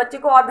तरीके से बच्चे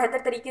को और बेहतर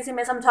तरीके से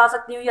मैं समझा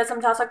सकती हूँ या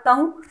समझा सकता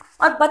हूँ,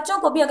 और बच्चों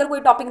को भी अगर कोई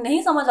टॉपिक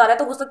नहीं समझ आ रहा है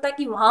तो हो सकता है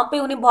कि वहाँ पे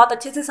उन्हें बहुत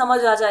अच्छे से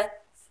समझ आ जाए।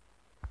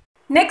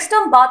 नेक्स्ट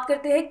हम बात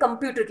करते हैं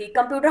कंप्यूटर की।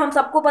 कंप्यूटर हम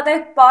सबको पता है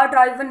पावर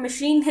ड्राइवन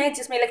मशीन है,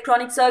 जिसमें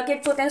इलेक्ट्रॉनिक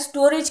सर्किट्स होते हैं,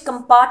 स्टोरेज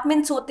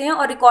कंपार्टमेंट्स होते हैं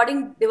और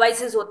रिकॉर्डिंग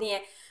डिवाइसेस होती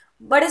हैं।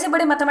 बड़े से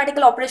बड़े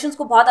मैथमेटिकल ऑपरेशंस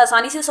को बहुत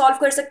आसानी से सॉल्व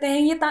कर सकते हैं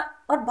ये,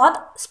 और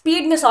बहुत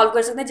स्पीड में सॉल्व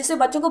कर सकते हैं, जिससे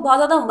बच्चों को बहुत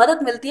ज़्यादा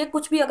मदद मिलती है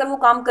कुछ भी अगर वो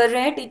काम कर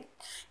रहे हैं।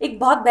 एक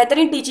बहुत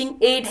बेहतरीन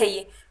टीचिंग एड है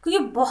ये, क्योंकि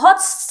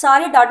बहुत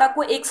सारे डाटा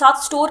को एक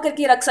साथ स्टोर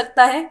करके रख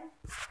सकता है।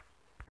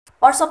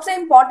 और सबसे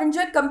इंपॉर्टेंट जो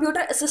है,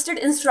 कंप्यूटर असिस्टेड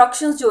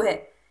इंस्ट्रक्शंस जो है,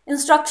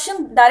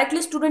 इंस्ट्रक्शन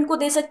डायरेक्टली स्टूडेंट को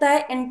दे सकता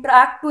है,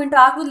 interact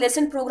with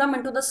lesson programme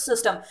into the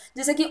system,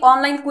 जैसे कि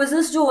ऑनलाइन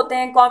क्विजेस जो होते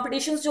हैं,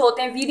 कॉम्पिटिशन्स जो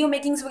होते हैं, वीडियो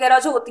मेकिंग्स वगैरह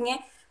जो होती हैं,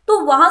 तो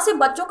वहां से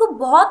बच्चों को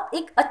बहुत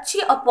एक अच्छी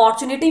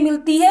अपॉर्चुनिटी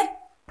मिलती है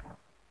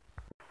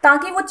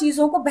ताकि वो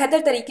चीज़ों को बेहतर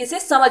तरीके से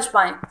समझ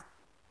पाएं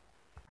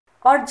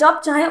और जब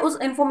चाहें उस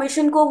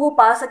इंफॉर्मेशन को वो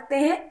पा सकते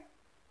हैं,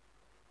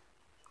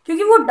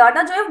 क्योंकि वो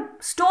डाटा जो है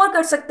स्टोर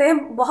कर सकते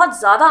हैं, बहुत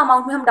ज़्यादा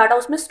अमाउंट में हम डाटा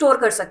उसमें स्टोर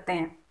कर सकते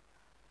हैं।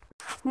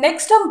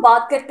 नेक्स्ट हम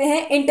बात करते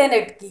हैं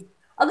इंटरनेट की।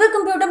 अगर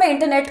कंप्यूटर में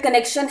इंटरनेट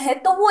कनेक्शन है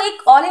तो वो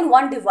एक ऑल इन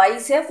वन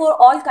डिवाइस है for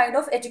all kind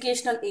of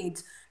educational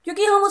ads,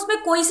 क्योंकि हम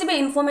उसमें कोई सी भी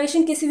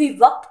इंफॉर्मेशन किसी भी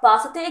वक्त पा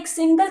सकते हैं। एक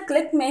सिंगल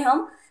क्लिक में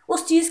हम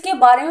उस चीज़ के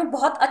बारे में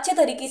बहुत अच्छे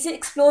तरीके से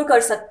एक्सप्लोर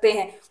कर सकते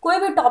हैं। कोई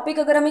भी टॉपिक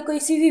अगर हमें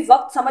किसी भी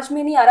वक्त समझ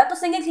में नहीं आ रहा तो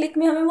सिंगल क्लिक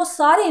में हमें वो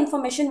सारी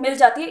इन्फॉर्मेशन मिल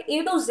जाती है,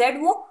 A to Z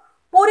वो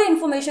पूरी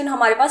इन्फॉर्मेशन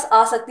हमारे पास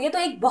आ सकती है। तो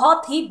एक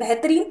बहुत ही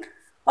बेहतरीन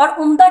और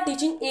उम्दा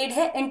टीचिंग एड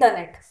है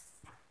इंटरनेट।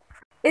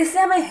 इससे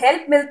हमें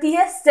हेल्प मिलती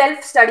है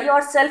सेल्फ स्टडी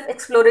और सेल्फ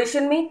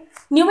एक्सप्लोरेशन में।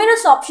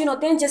 न्यूमेरस ऑप्शन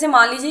होते हैं, जैसे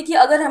मान लीजिए कि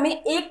अगर हमें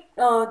एक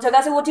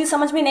जगह से वो चीज़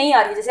समझ में नहीं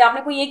आ रही, जैसे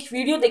आपने कोई एक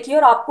वीडियो देखी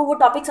और आपको वो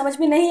टॉपिक समझ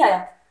में नहीं आया,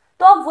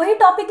 तो आप वही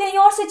टॉपिक कहीं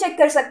और से चेक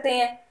कर सकते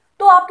हैं।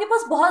 तो आपके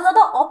पास बहुत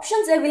ज़्यादा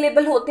ऑप्शंस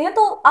अवेलेबल होते हैं,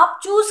 तो आप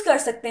चूज कर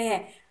सकते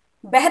हैं।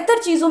 बेहतर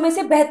चीज़ों में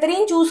से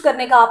बेहतरीन चूज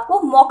करने का आपको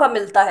मौका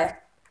मिलता है।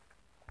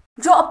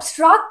 जो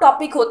अब्स्ट्रैक्ट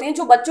टॉपिक होते हैं,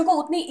 जो बच्चों को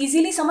उतनी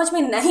इजीली समझ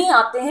में नहीं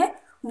आते हैं,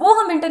 वो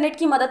हम इंटरनेट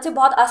की मदद से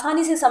बहुत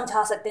आसानी से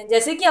समझा सकते हैं।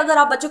 जैसे कि अगर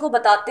आप बच्चों को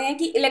बताते हैं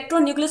कि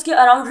इलेक्ट्रॉन न्यूक्लियस के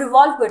अराउंड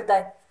रिवॉल्व करता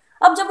है,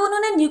 अब जब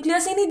उन्होंने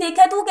न्यूक्लियस ही नहीं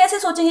देखा है तो वो कैसे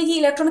सोचेंगे कि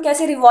इलेक्ट्रॉन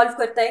कैसे रिवॉल्व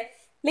करता है।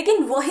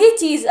 लेकिन वही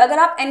चीज़ अगर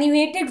आप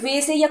एनिमेटेड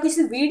वे से या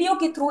किसी वीडियो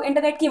के थ्रू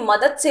इंटरनेट की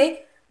मदद से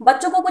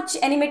बच्चों को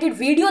कुछ एनिमेटेड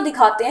वीडियो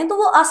दिखाते हैं, तो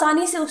वो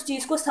आसानी से उस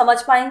चीज़ को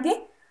समझ पाएंगे।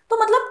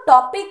 तो मतलब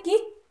टॉपिक की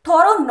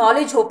थॉरो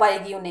नॉलेज हो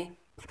पाएगी उन्हें।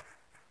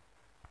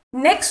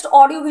 नेक्स्ट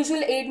ऑडियो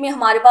विजुअल एड में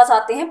हमारे पास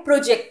आते हैं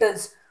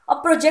प्रोजेक्टर्स। अब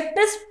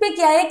प्रोजेक्टर्स पे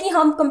क्या है कि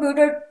हम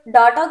कंप्यूटर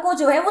डाटा को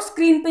जो है वो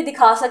स्क्रीन पे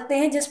दिखा सकते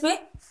हैं,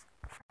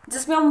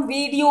 जिसमें हम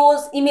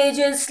वीडियोस,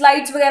 इमेजेस,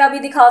 स्लाइड्स वगैरह भी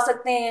दिखा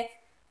सकते हैं।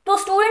 तो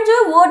स्टूडेंट जो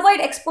है वर्ल्ड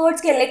वाइड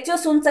एक्सपर्ट्स के लेक्चर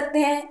सुन सकते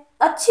हैं।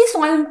 अच्छी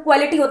साउंड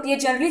क्वालिटी होती है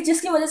जनरली,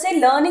 जिसकी वजह से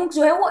लर्निंग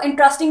जो है वो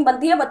इंटरेस्टिंग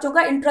बनती है, बच्चों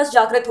का इंटरेस्ट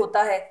जागृत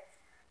होता है।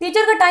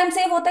 टीचर का टाइम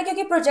सेव होता है,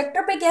 क्योंकि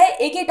प्रोजेक्टर पे क्या है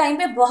एक ही टाइम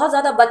पे बहुत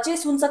ज़्यादा बच्चे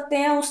सुन सकते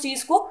हैं उस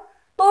चीज़ को,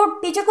 तो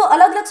टीचर को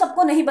अलग अलग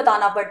सबको नहीं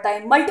बताना पड़ता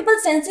है। मल्टीपल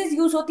सेंसेस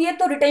यूज होती है,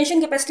 तो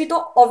रिटेंशन कैपेसिटी तो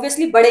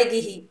ऑब्वियसली बढ़ेगी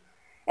ही।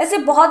 ऐसे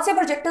बहुत से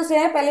प्रोजेक्टर्स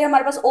हैं। पहले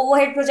हमारे पास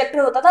ओवरहेड प्रोजेक्टर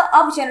होता था,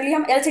 अब जनरली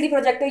हम LCD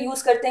प्रोजेक्टर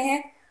यूज करते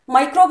हैं।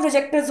 माइक्रो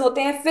प्रोजेक्टर्स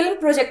होते हैं, फिल्म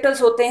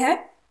प्रोजेक्टर्स होते हैं।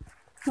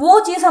 वो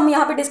चीज़ हम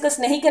यहाँ पे डिस्कस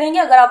नहीं करेंगे।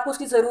 अगर आपको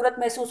उसकी ज़रूरत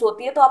महसूस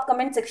होती है तो आप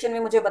कमेंट सेक्शन में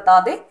मुझे बता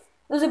दें,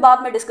 उसे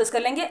बाद में डिस्कस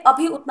कर लेंगे।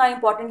 अभी उतना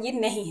इंपॉर्टेंट ये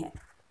नहीं है।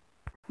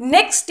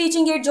 नेक्स्ट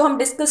टीचिंग एड जो हम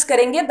डिस्कस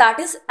करेंगे दैट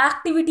इज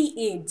एक्टिविटी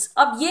एड्स।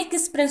 अब ये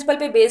किस प्रिंसिपल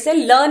पे बेस है?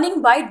 लर्निंग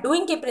बाय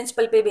डूइंग के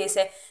प्रिंसिपल पे बेस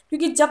है,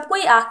 क्योंकि जब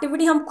कोई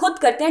एक्टिविटी हम खुद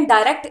करते हैं,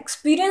 डायरेक्ट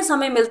एक्सपीरियंस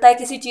हमें मिलता है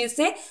किसी चीज़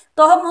से,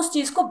 तो हम उस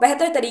चीज़ को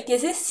बेहतर तरीके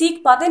से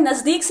सीख पाते हैं।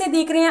 नज़दीक से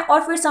देख रहे हैं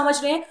और फिर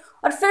समझ रहे हैं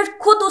और फिर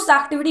खुद उस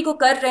एक्टिविटी को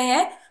कर रहे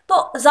हैं,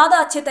 तो ज़्यादा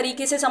अच्छे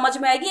तरीके से समझ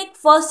में आएगी। एक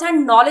फर्स्ट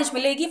हैंड नॉलेज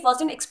मिलेगी,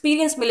 फर्स्ट हैंड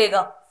एक्सपीरियंस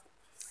मिलेगा।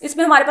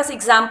 इसमें हमारे पास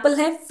एग्जाम्पल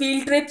हैं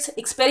field trips,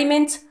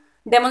 experiments,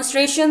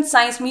 demonstration,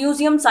 science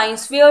museum,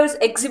 science fears,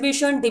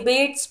 exhibition,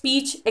 debate,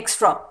 speech,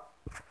 extra.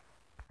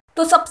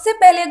 तो सबसे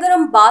पहले अगर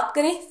हम बात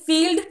करें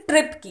फील्ड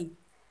ट्रिप की,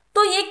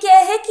 तो ये क्या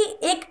है कि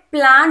एक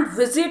प्लान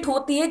विजिट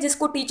होती है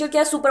जिसको टीचर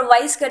क्या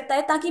सुपरवाइज करता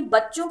है, ताकि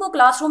बच्चों को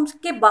क्लासरूम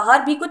के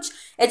बाहर भी कुछ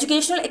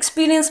एजुकेशनल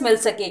एक्सपीरियंस मिल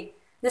सके।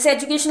 जैसे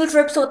एजुकेशनल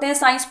ट्रिप्स होते हैं,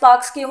 साइंस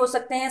पार्क्स के हो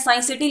सकते हैं,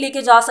 साइंस सिटी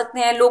लेके जा सकते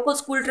हैं, लोकल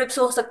स्कूल ट्रिप्स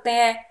हो सकते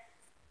हैं।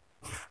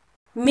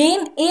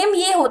 मेन एम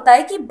ये होता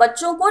है कि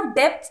बच्चों को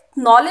डेप्थ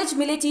नॉलेज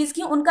मिले चीज़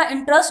की, उनका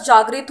इंटरेस्ट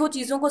जागृत हो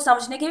चीज़ों को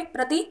समझने के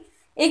प्रति,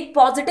 एक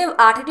पॉजिटिव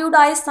एटीट्यूड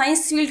आए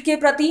साइंस फील्ड के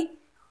प्रति,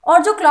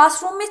 और जो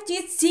क्लासरूम में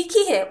चीज़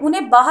सीखी है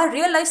उन्हें बाहर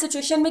रियल लाइफ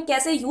सिचुएशन में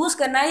कैसे यूज़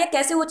करना है या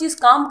कैसे वो चीज़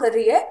काम कर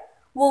रही है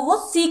वो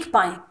सीख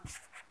पाएं।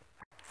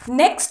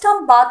 नेक्स्ट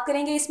हम बात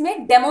करेंगे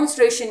इसमें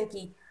डेमोन्स्ट्रेशन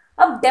की।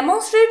 अब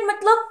डेमोन्स्ट्रेट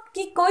मतलब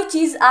कि कोई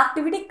चीज़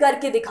एक्टिविटी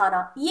करके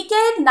दिखाना। ये क्या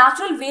है?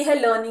 नेचुरल वे है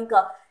लर्निंग का,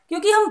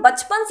 क्योंकि हम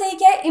बचपन से ही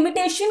क्या है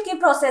इमिटेशन के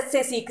प्रोसेस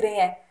से सीख रहे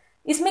हैं।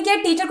 इसमें क्या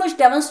है, टीचर कुछ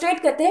डेमोन्स्ट्रेट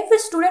करते हैं, फिर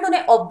स्टूडेंट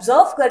उन्हें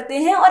ऑब्जर्व करते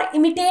हैं और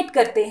इमिटेट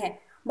करते हैं।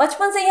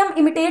 बचपन से ही हम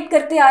इमिटेट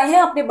करते आए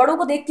हैं, अपने बड़ों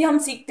को देख के हम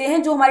सीखते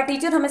हैं, जो हमारे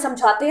टीचर हमें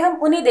समझाते हैं हम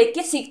उन्हें देख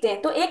के सीखते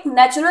हैं। तो एक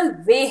नेचुरल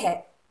वे है।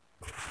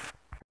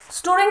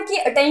 स्टूडेंट की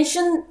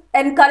अटेंशन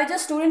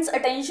एनकरेजेस स्टूडेंट्स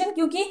अटेंशन,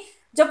 क्योंकि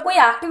जब कोई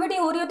एक्टिविटी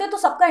हो रही होती है तो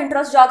सबका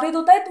इंटरेस्ट जागृत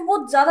होता है, तो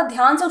वो ज़्यादा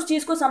ध्यान से उस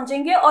चीज़ को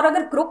समझेंगे। और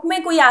अगर ग्रुप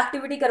में कोई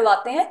एक्टिविटी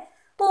करवाते हैं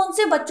तो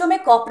उनसे बच्चों में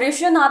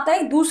कॉपरेशन आता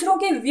है, दूसरों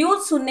के व्यूज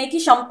सुनने की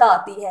क्षमता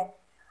आती है।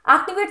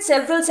 एक्टिवेट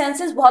सेवरल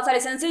सेंसेस, बहुत सारे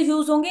सेंसेस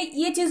यूज होंगे।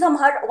 ये चीज़ हम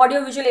हर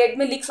ऑडियो विजुअल एड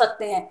में लिख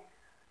सकते हैं।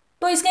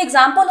 तो इसका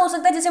एग्जाम्पल हो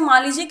सकता है, जैसे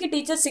मान लीजिए कि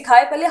टीचर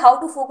सिखाए पहले how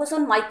to focus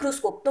on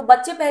microscope, तो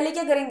बच्चे पहले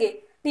क्या करेंगे?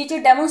 टीचर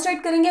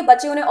डेमोन्स्ट्रेट करेंगे,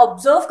 बच्चे उन्हें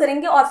ऑब्जर्व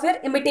करेंगे और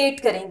फिर इमिटेट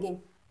करेंगे।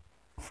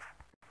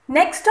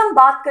 नेक्स्ट हम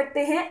बात करते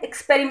हैं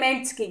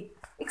एक्सपेरिमेंट्स की।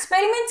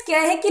 एक्सपेरिमेंट्स क्या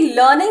है कि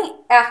लर्निंग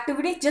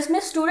एक्टिविटी जिसमें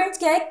स्टूडेंट्स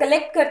क्या है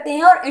कलेक्ट करते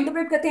हैं और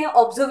इंटरप्रेट करते हैं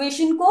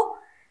ऑब्जर्वेशन को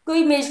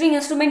कोई मेजरिंग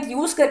इंस्ट्रूमेंट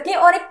यूज करके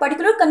और एक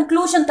पर्टिकुलर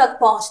कंक्लूजन तक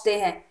पहुंचते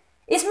हैं।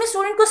 इसमें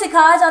स्टूडेंट को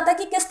सिखाया जाता है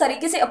कि किस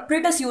तरीके से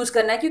अप्रेटिस यूज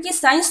करना है, क्योंकि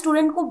साइंस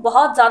स्टूडेंट को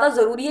बहुत ज्यादा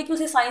जरूरी है कि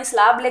उसे साइंस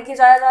लैब लेके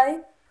जाया जाए,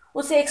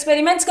 उसे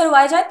एक्सपेरिमेंट्स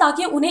करवाए जाए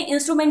ताकि उन्हें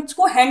इंस्ट्रूमेंट्स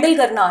को हैंडल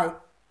करना आए।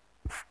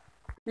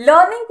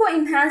 लर्निंग को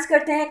इन्हांस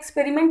करते हैं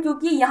एक्सपेरिमेंट,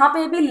 क्योंकि यहाँ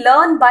पे भी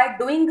लर्न बाय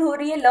डूइंग हो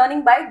रही है,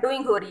 लर्निंग बाय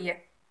डूइंग हो रही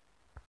है।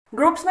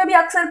 ग्रुप्स में भी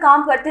अक्सर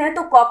काम करते हैं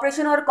तो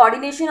कॉपरेशन और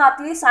कोऑर्डिनेशन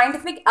आती है,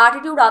 साइंटिफिक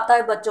एटीट्यूड आता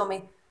है बच्चों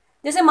में।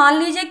 जैसे मान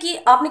लीजिए कि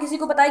आपने किसी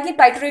को बताया कि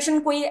टाइट्रेशन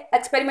कोई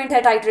एक्सपेरिमेंट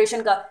है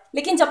टाइट्रेशन का,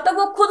 लेकिन जब तक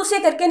वो खुद उसे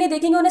करके नहीं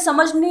देखेंगे उन्हें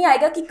समझ नहीं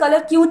आएगा कि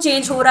कलर क्यों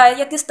चेंज हो रहा है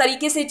या किस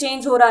तरीके से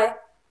चेंज हो रहा है।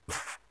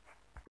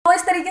 तो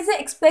इस तरीके से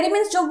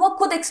एक्सपेरिमेंट्स जब वो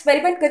खुद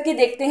एक्सपेरिमेंट करके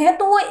देखते हैं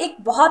तो वो एक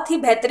बहुत ही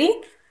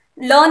बेहतरीन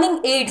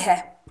लर्निंग एड है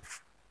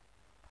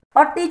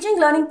और टीचिंग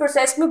लर्निंग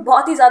प्रोसेस में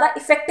बहुत ही ज्यादा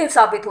इफेक्टिव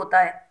साबित होता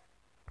है।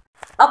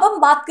 अब हम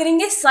बात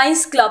करेंगे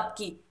साइंस क्लब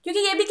की, क्योंकि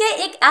ये भी क्या है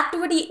एक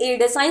एक्टिविटी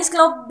एड है। साइंस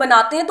क्लब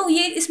बनाते हैं तो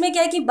ये इसमें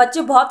क्या है कि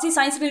बच्चे बहुत सी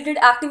साइंस रिलेटेड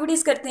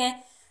एक्टिविटीज करते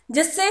हैं,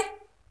 जिससे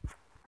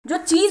जो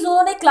चीज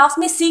उन्होंने क्लास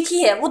में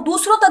सीखी है वो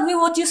दूसरों तक भी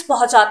वो चीज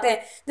पहुंचाते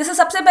हैं। जैसे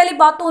सबसे पहली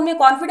बात तो उनमें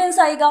कॉन्फिडेंस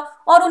आएगा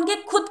और उनके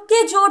खुद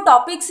के जो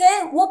टॉपिक्स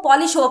हैं वो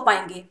पॉलिश हो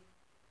पाएंगे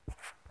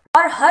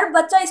और हर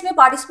बच्चा इसमें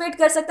पार्टिसिपेट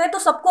कर सकता है। तो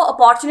सबको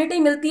अपॉर्चुनिटी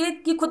मिलती है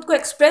कि खुद को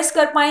एक्सप्रेस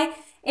कर पाएं,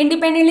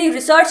 इंडिपेंडेंटली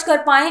रिसर्च कर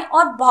पाएं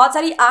और बहुत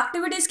सारी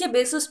एक्टिविटीज के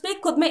बेसिस पे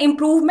खुद में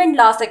इंप्रूवमेंट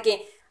ला सकें,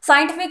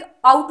 साइंटिफिक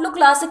आउटलुक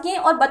ला सकें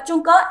और बच्चों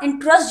का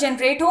इंटरेस्ट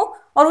जनरेट हो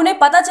और उन्हें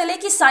पता चले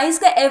कि साइंस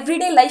का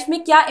एवरीडे लाइफ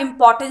में क्या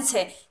इंपॉर्टेंस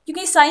है।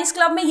 क्योंकि साइंस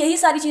क्लब में यही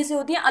सारी चीजें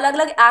होती हैं, अलग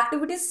अलग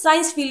एक्टिविटीज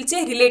साइंस फील्ड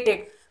से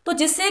रिलेटेड, तो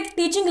जिससे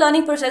टीचिंग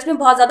लर्निंग प्रोसेस में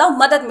बहुत ज्यादा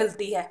मदद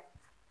मिलती है।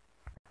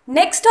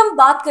 नेक्स्ट हम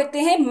बात करते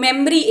हैं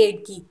मेमोरी एड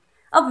की।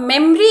 अब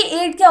मेमोरी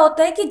एड क्या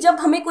होता है कि जब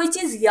हमें कोई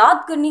चीज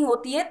याद करनी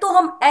होती है तो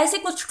हम ऐसे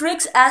कुछ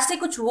ट्रिक्स, ऐसे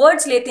कुछ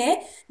वर्ड्स लेते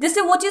हैं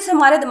जिससे वो चीज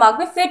हमारे दिमाग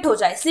में फिट हो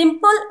जाए।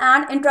 Simple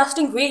and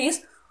interesting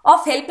ways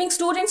of helping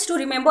students to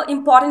remember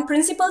important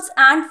principles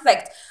and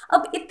facts.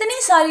 अब इतनी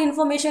सारी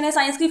इंफॉर्मेशन है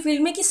साइंस की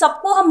फील्ड में कि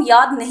सबको हम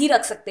याद नहीं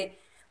रख सकते,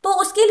 तो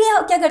उसके लिए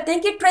क्या करते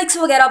हैं कि ट्रिक्स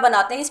वगैरह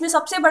बनाते हैं। इसमें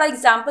सबसे बड़ा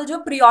एग्जाम्पल जो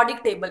पीरियोडिक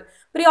टेबल।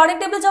 पीरियोडिक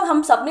टेबल जब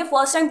हम सबने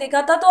फर्स्ट टाइम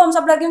देखा था तो हम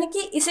सब लगे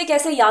कि इसे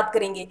कैसे याद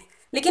करेंगे,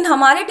 लेकिन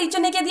हमारे टीचर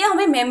ने क्या दिया,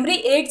 हमें मेमोरी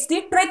एड्स दी,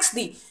 ट्रिक्स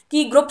दी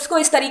कि ग्रुप्स को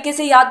इस तरीके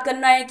से याद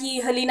करना है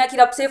कि हलीना की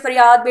रब से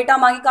फरियाद, बेटा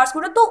मांगे कार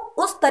स्कूटर। तो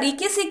उस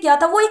तरीके से क्या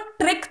था, वो एक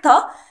ट्रिक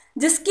था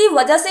जिसकी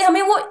वजह से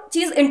हमें वो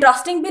चीज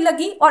इंटरेस्टिंग भी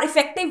लगी और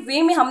इफेक्टिव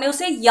वे में हमने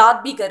उसे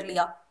याद भी कर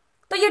लिया।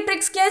 तो ये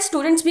ट्रिक्स क्या है,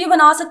 स्टूडेंट्स भी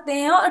बना सकते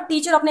हैं और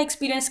टीचर अपने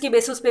एक्सपीरियंस के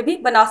बेसिस पे भी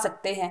बना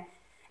सकते हैं।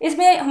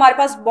 इसमें हमारे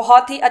पास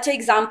बहुत ही अच्छे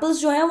एग्जाम्पल्स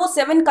जो हैं वो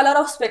 7 कलर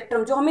ऑफ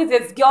स्पेक्ट्रम, जो हमें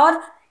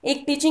विवग्योर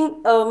एक टीचिंग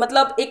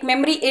मतलब एक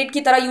मेमोरी एड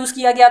की तरह यूज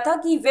किया गया था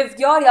कि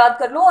विवग्योर याद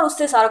कर लो और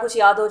उससे सारा कुछ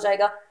याद हो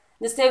जाएगा।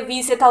 जिससे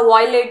वी से था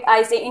वायलेट,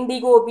 आई से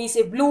इंडिगो, बी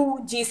से ब्लू,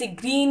 जी से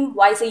ग्रीन,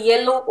 वाई से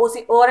येलो, ओ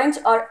से ऑरेंज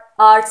और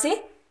आर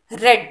से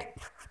रेड।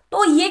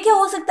 तो ये क्या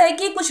हो सकता है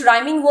कि कुछ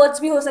राइमिंग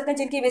वर्ड्स भी हो सकते हैं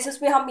जिनकी बेसिस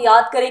पे हम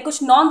याद करें,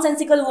 कुछ नॉन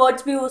सेंसिकल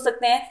वर्ड्स भी हो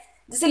सकते हैं।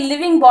 जैसे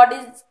लिविंग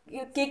बॉडीज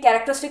के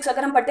कैरेक्टरिस्टिक्स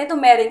अगर हम पढ़ते हैं तो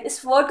मैरिंग,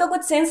 इस वर्ड का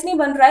कुछ सेंस नहीं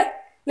बन रहा है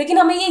लेकिन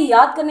हमें ये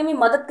याद करने में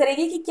मदद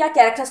करेगी कि क्या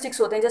कैरेक्टरिस्टिक्स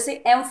होते हैं। जैसे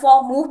M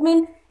for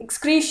movement,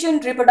 excretion,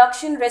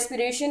 reproduction,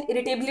 respiration,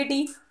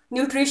 irritability,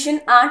 nutrition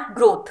and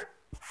growth.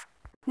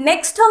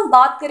 Next हम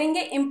बात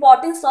करेंगे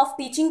इंपॉर्टेंस ऑफ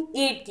टीचिंग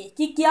एड की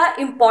कि क्या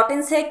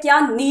इंपॉर्टेंस है, क्या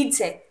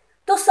नीड्स है।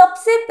 तो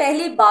सबसे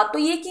पहली बात तो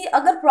ये कि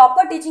अगर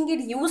प्रॉपर टीचिंग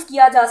एड यूज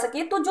किया जा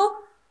सके तो जो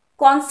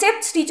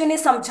कॉन्सेप्ट्स टीचर ने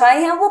समझाए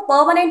हैं वो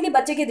परमानेंटली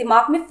बच्चे के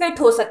दिमाग में फिट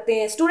हो सकते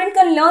हैं। Student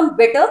can learn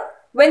better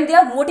when they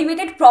are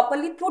motivated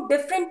properly through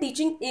different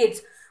teaching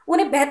ads.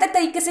 उन्हें बेहतर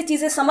तरीके से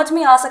चीजें समझ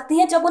में आ सकती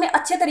हैं जब उन्हें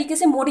अच्छे तरीके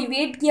से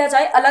मोटिवेट किया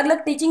जाए अलग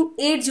अलग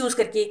टीचिंग एड्स यूज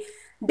करके।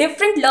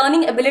 डिफरेंट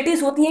लर्निंग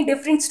एबिलिटीज होती हैं,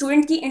 डिफरेंट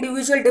स्टूडेंट की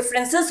इंडिविजुअल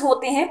डिफरेंसेस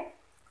होते हैं,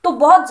 तो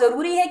बहुत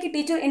जरूरी है कि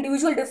टीचर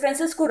इंडिविजुअल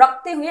डिफरेंसेस को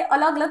रखते हुए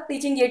अलग अलग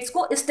टीचिंग एड्स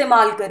को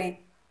इस्तेमाल करें।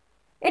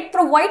 It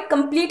provide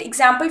complete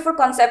example for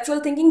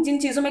conceptual thinking. जिन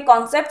चीज़ों में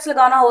कॉन्सेप्ट्स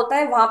लगाना होता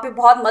है वहाँ पे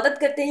बहुत मदद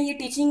करते हैं ये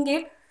टीचिंग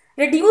एड।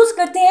 रिड्यूस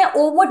करते हैं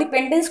ओवर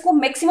डिपेंडेंस को,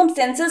 मैक्सिमम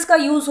सेंसेस का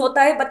यूज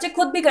होता है, बच्चे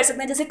खुद भी कर सकते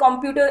हैं जैसे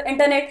कंप्यूटर,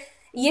 इंटरनेट,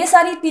 ये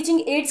सारी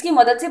टीचिंग एड्स की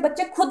मदद से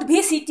बच्चे खुद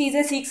भी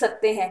चीज़ें सीख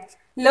सकते हैं।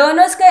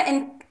 लर्नर्स का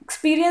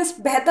एक्सपीरियंस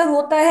बेहतर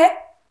होता है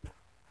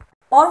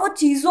और वो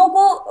चीज़ों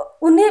को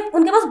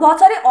उनके पास बहुत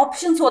सारे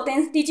ऑप्शंस होते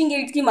हैं टीचिंग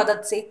एड्स की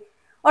मदद से।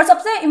 और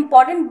सबसे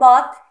इम्पॉर्टेंट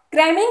बात,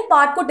 क्रैमिंग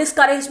पार्ट को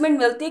डिस्करेजमेंट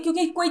मिलती है,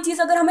 क्योंकि कोई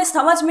चीज़ अगर हमें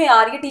समझ में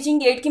आ रही है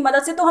टीचिंग एड की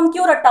मदद से तो हम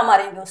क्यों रट्टा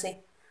मारेंगे उसे,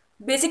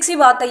 बेसिक सी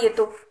बात है ये।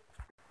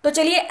 तो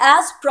चलिए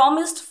एज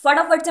प्रॉमिस्ड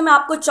फटाफट से मैं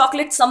आपको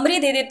चॉकलेट समरी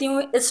दे देती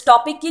हूँ इस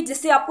टॉपिक की,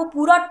 जिससे आपको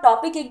पूरा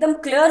टॉपिक एकदम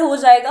क्लियर हो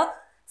जाएगा।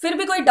 फिर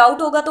भी कोई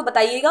डाउट होगा तो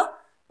बताइएगा।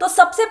 तो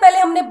सबसे पहले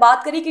हमने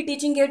बात करी कि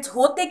टीचिंग एड्स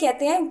होते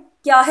कहते हैं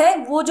क्या है,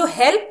 वो जो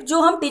हेल्प जो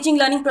हम टीचिंग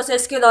लर्निंग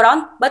प्रोसेस के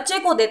दौरान बच्चे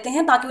को देते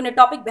हैं ताकि उन्हें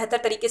टॉपिक बेहतर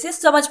तरीके से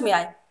समझ में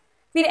आए।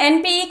 फिर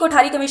एनपीई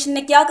कोठारी कमीशन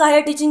ने क्या कहा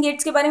है टीचिंग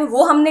एड्स के बारे में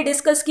वो हमने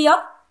डिस्कस किया।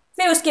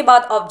 फिर उसके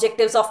बाद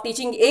objectives of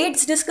teaching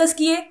ads discuss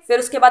किए। फिर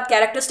उसके बाद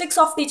कैरेक्टरिस्टिक्स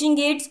ऑफ टीचिंग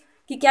एड्स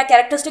कि क्या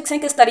कैरेक्टरिस्टिक्स हैं,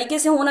 किस तरीके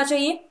से होना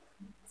चाहिए।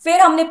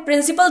 फिर हमने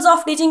principles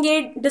of teaching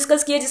add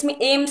discuss किए, जिसमें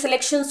M,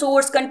 selection,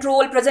 source,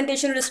 control,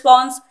 presentation,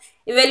 response,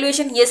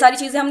 evaluation, ये सारी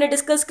चीज़ें हमने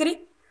डिस्कस करी।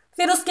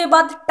 फिर उसके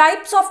बाद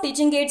टाइप्स ऑफ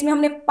टीचिंग एड्स में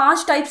हमने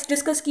 5 टाइप्स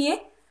डिस्कस किए,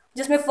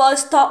 जिसमें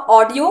फर्स्ट था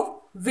audio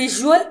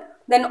visual,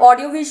 then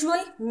audio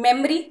visual,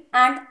 memory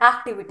and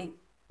activity.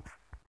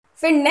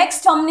 फिर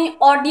नेक्स्ट हमने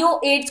ऑडियो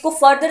एड्स को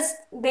फर्दर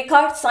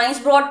देखा,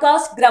 science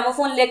broadcast,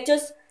 gramophone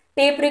lectures,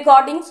 tape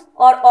recordings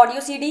और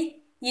ऑडियो सीडी,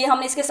 ये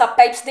हमने इसके सब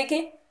टाइप्स देखे।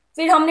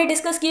 फिर हमने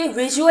डिस्कस किए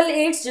विजुअल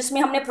एड्स, जिसमें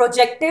हमने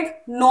प्रोजेक्टेड,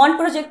 नॉन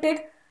प्रोजेक्टेड,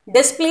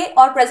 डिस्प्ले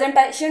और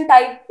प्रेजेंटेशन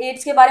टाइप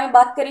एड्स के बारे में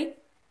बात करी।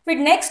 फिर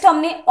नेक्स्ट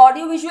हमने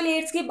ऑडियो विजुअल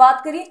एड्स की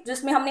बात करी,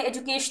 जिसमें हमने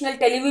एजुकेशनल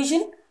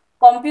टेलीविजन,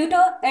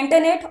 कंप्यूटर,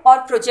 इंटरनेट और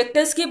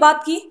प्रोजेक्टर्स की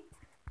बात की।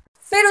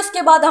 फिर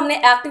उसके बाद हमने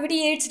एक्टिविटी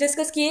एड्स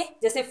डिस्कस किए,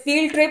 जैसे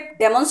field trip,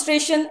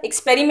 demonstration,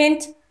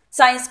 experiment,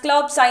 science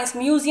club, science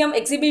museum,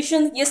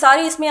 exhibition, ये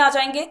सारे इसमें आ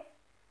जाएंगे।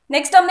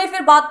 नेक्स्ट हमने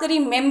फिर बात करी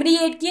मेमोरी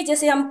एड की,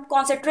 जैसे हम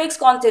कौन से ट्रिक्स,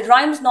 कौन से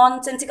राइम्स, नॉन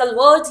सेंसिकल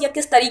वर्ड्स या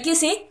किस तरीके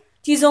से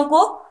चीज़ों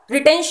को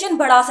रिटेंशन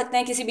बढ़ा सकते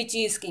हैं किसी भी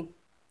चीज़ की।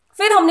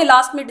 फिर हमने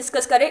लास्ट में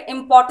डिस्कस करे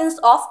इंपॉर्टेंस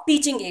ऑफ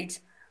टीचिंग एड्स।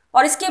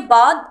 और इसके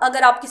बाद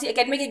अगर आप किसी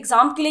एकेडमिक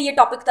एग्जाम के लिए ये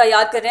टॉपिक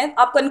तैयार कर रहे हैं,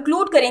 आप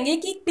कंक्लूड करेंगे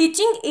कि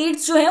टीचिंग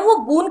एड्स जो हैं वो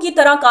बूंद की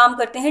तरह काम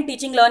करते हैं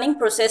टीचिंग लर्निंग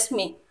प्रोसेस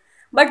में।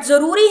 बट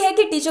ज़रूरी है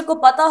कि टीचर को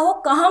पता हो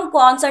कहाँ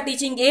कौन सा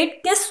टीचिंग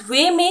एड किस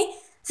वे में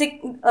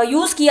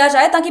यूज़ किया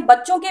जाए, ताकि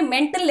बच्चों के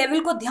मेंटल लेवल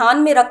को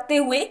ध्यान में रखते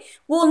हुए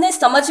वो उन्हें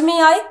समझ में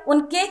आए,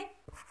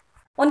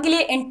 उनके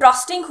लिए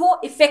इंटरेस्टिंग हो,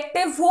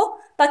 इफेक्टिव हो,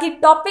 ताकि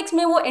टॉपिक्स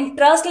में वो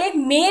इंटरेस्ट ले।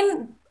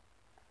 मेन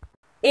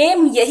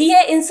एम यही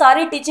है इन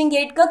सारे टीचिंग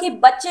एड का कि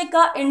बच्चे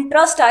का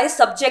इंटरेस्ट आए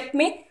सब्जेक्ट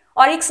में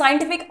और एक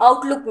साइंटिफिक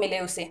आउटलुक मिले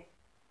उसे।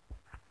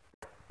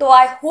 तो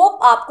आई होप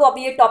आपको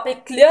अभी ये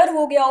टॉपिक क्लियर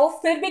हो गया हो।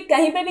 फिर भी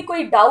कहीं पे भी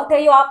कोई डाउट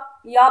है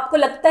या आपको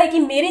लगता है कि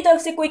मेरी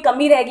तरफ से कोई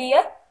कमी रह गई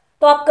है,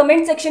 तो आप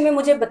कमेंट सेक्शन में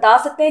मुझे बता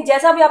सकते हैं।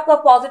 जैसा भी आपका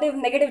पॉजिटिव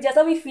नेगेटिव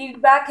जैसा भी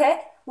फीडबैक है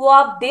वो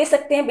आप दे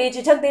सकते हैं,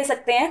 बेझिझक दे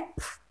सकते हैं।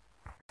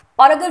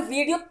 और अगर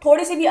वीडियो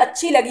थोड़ी सी भी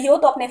अच्छी लगी हो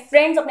तो अपने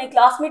फ्रेंड्स, अपने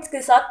क्लासमेट्स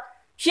के साथ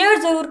शेयर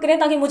जरूर करें,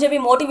 ताकि मुझे भी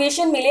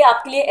मोटिवेशन मिले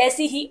आपके लिए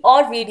ऐसी ही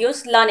और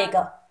वीडियोस लाने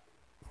का।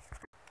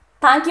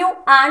 Thank you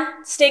and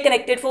stay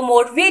connected for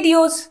more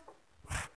videos.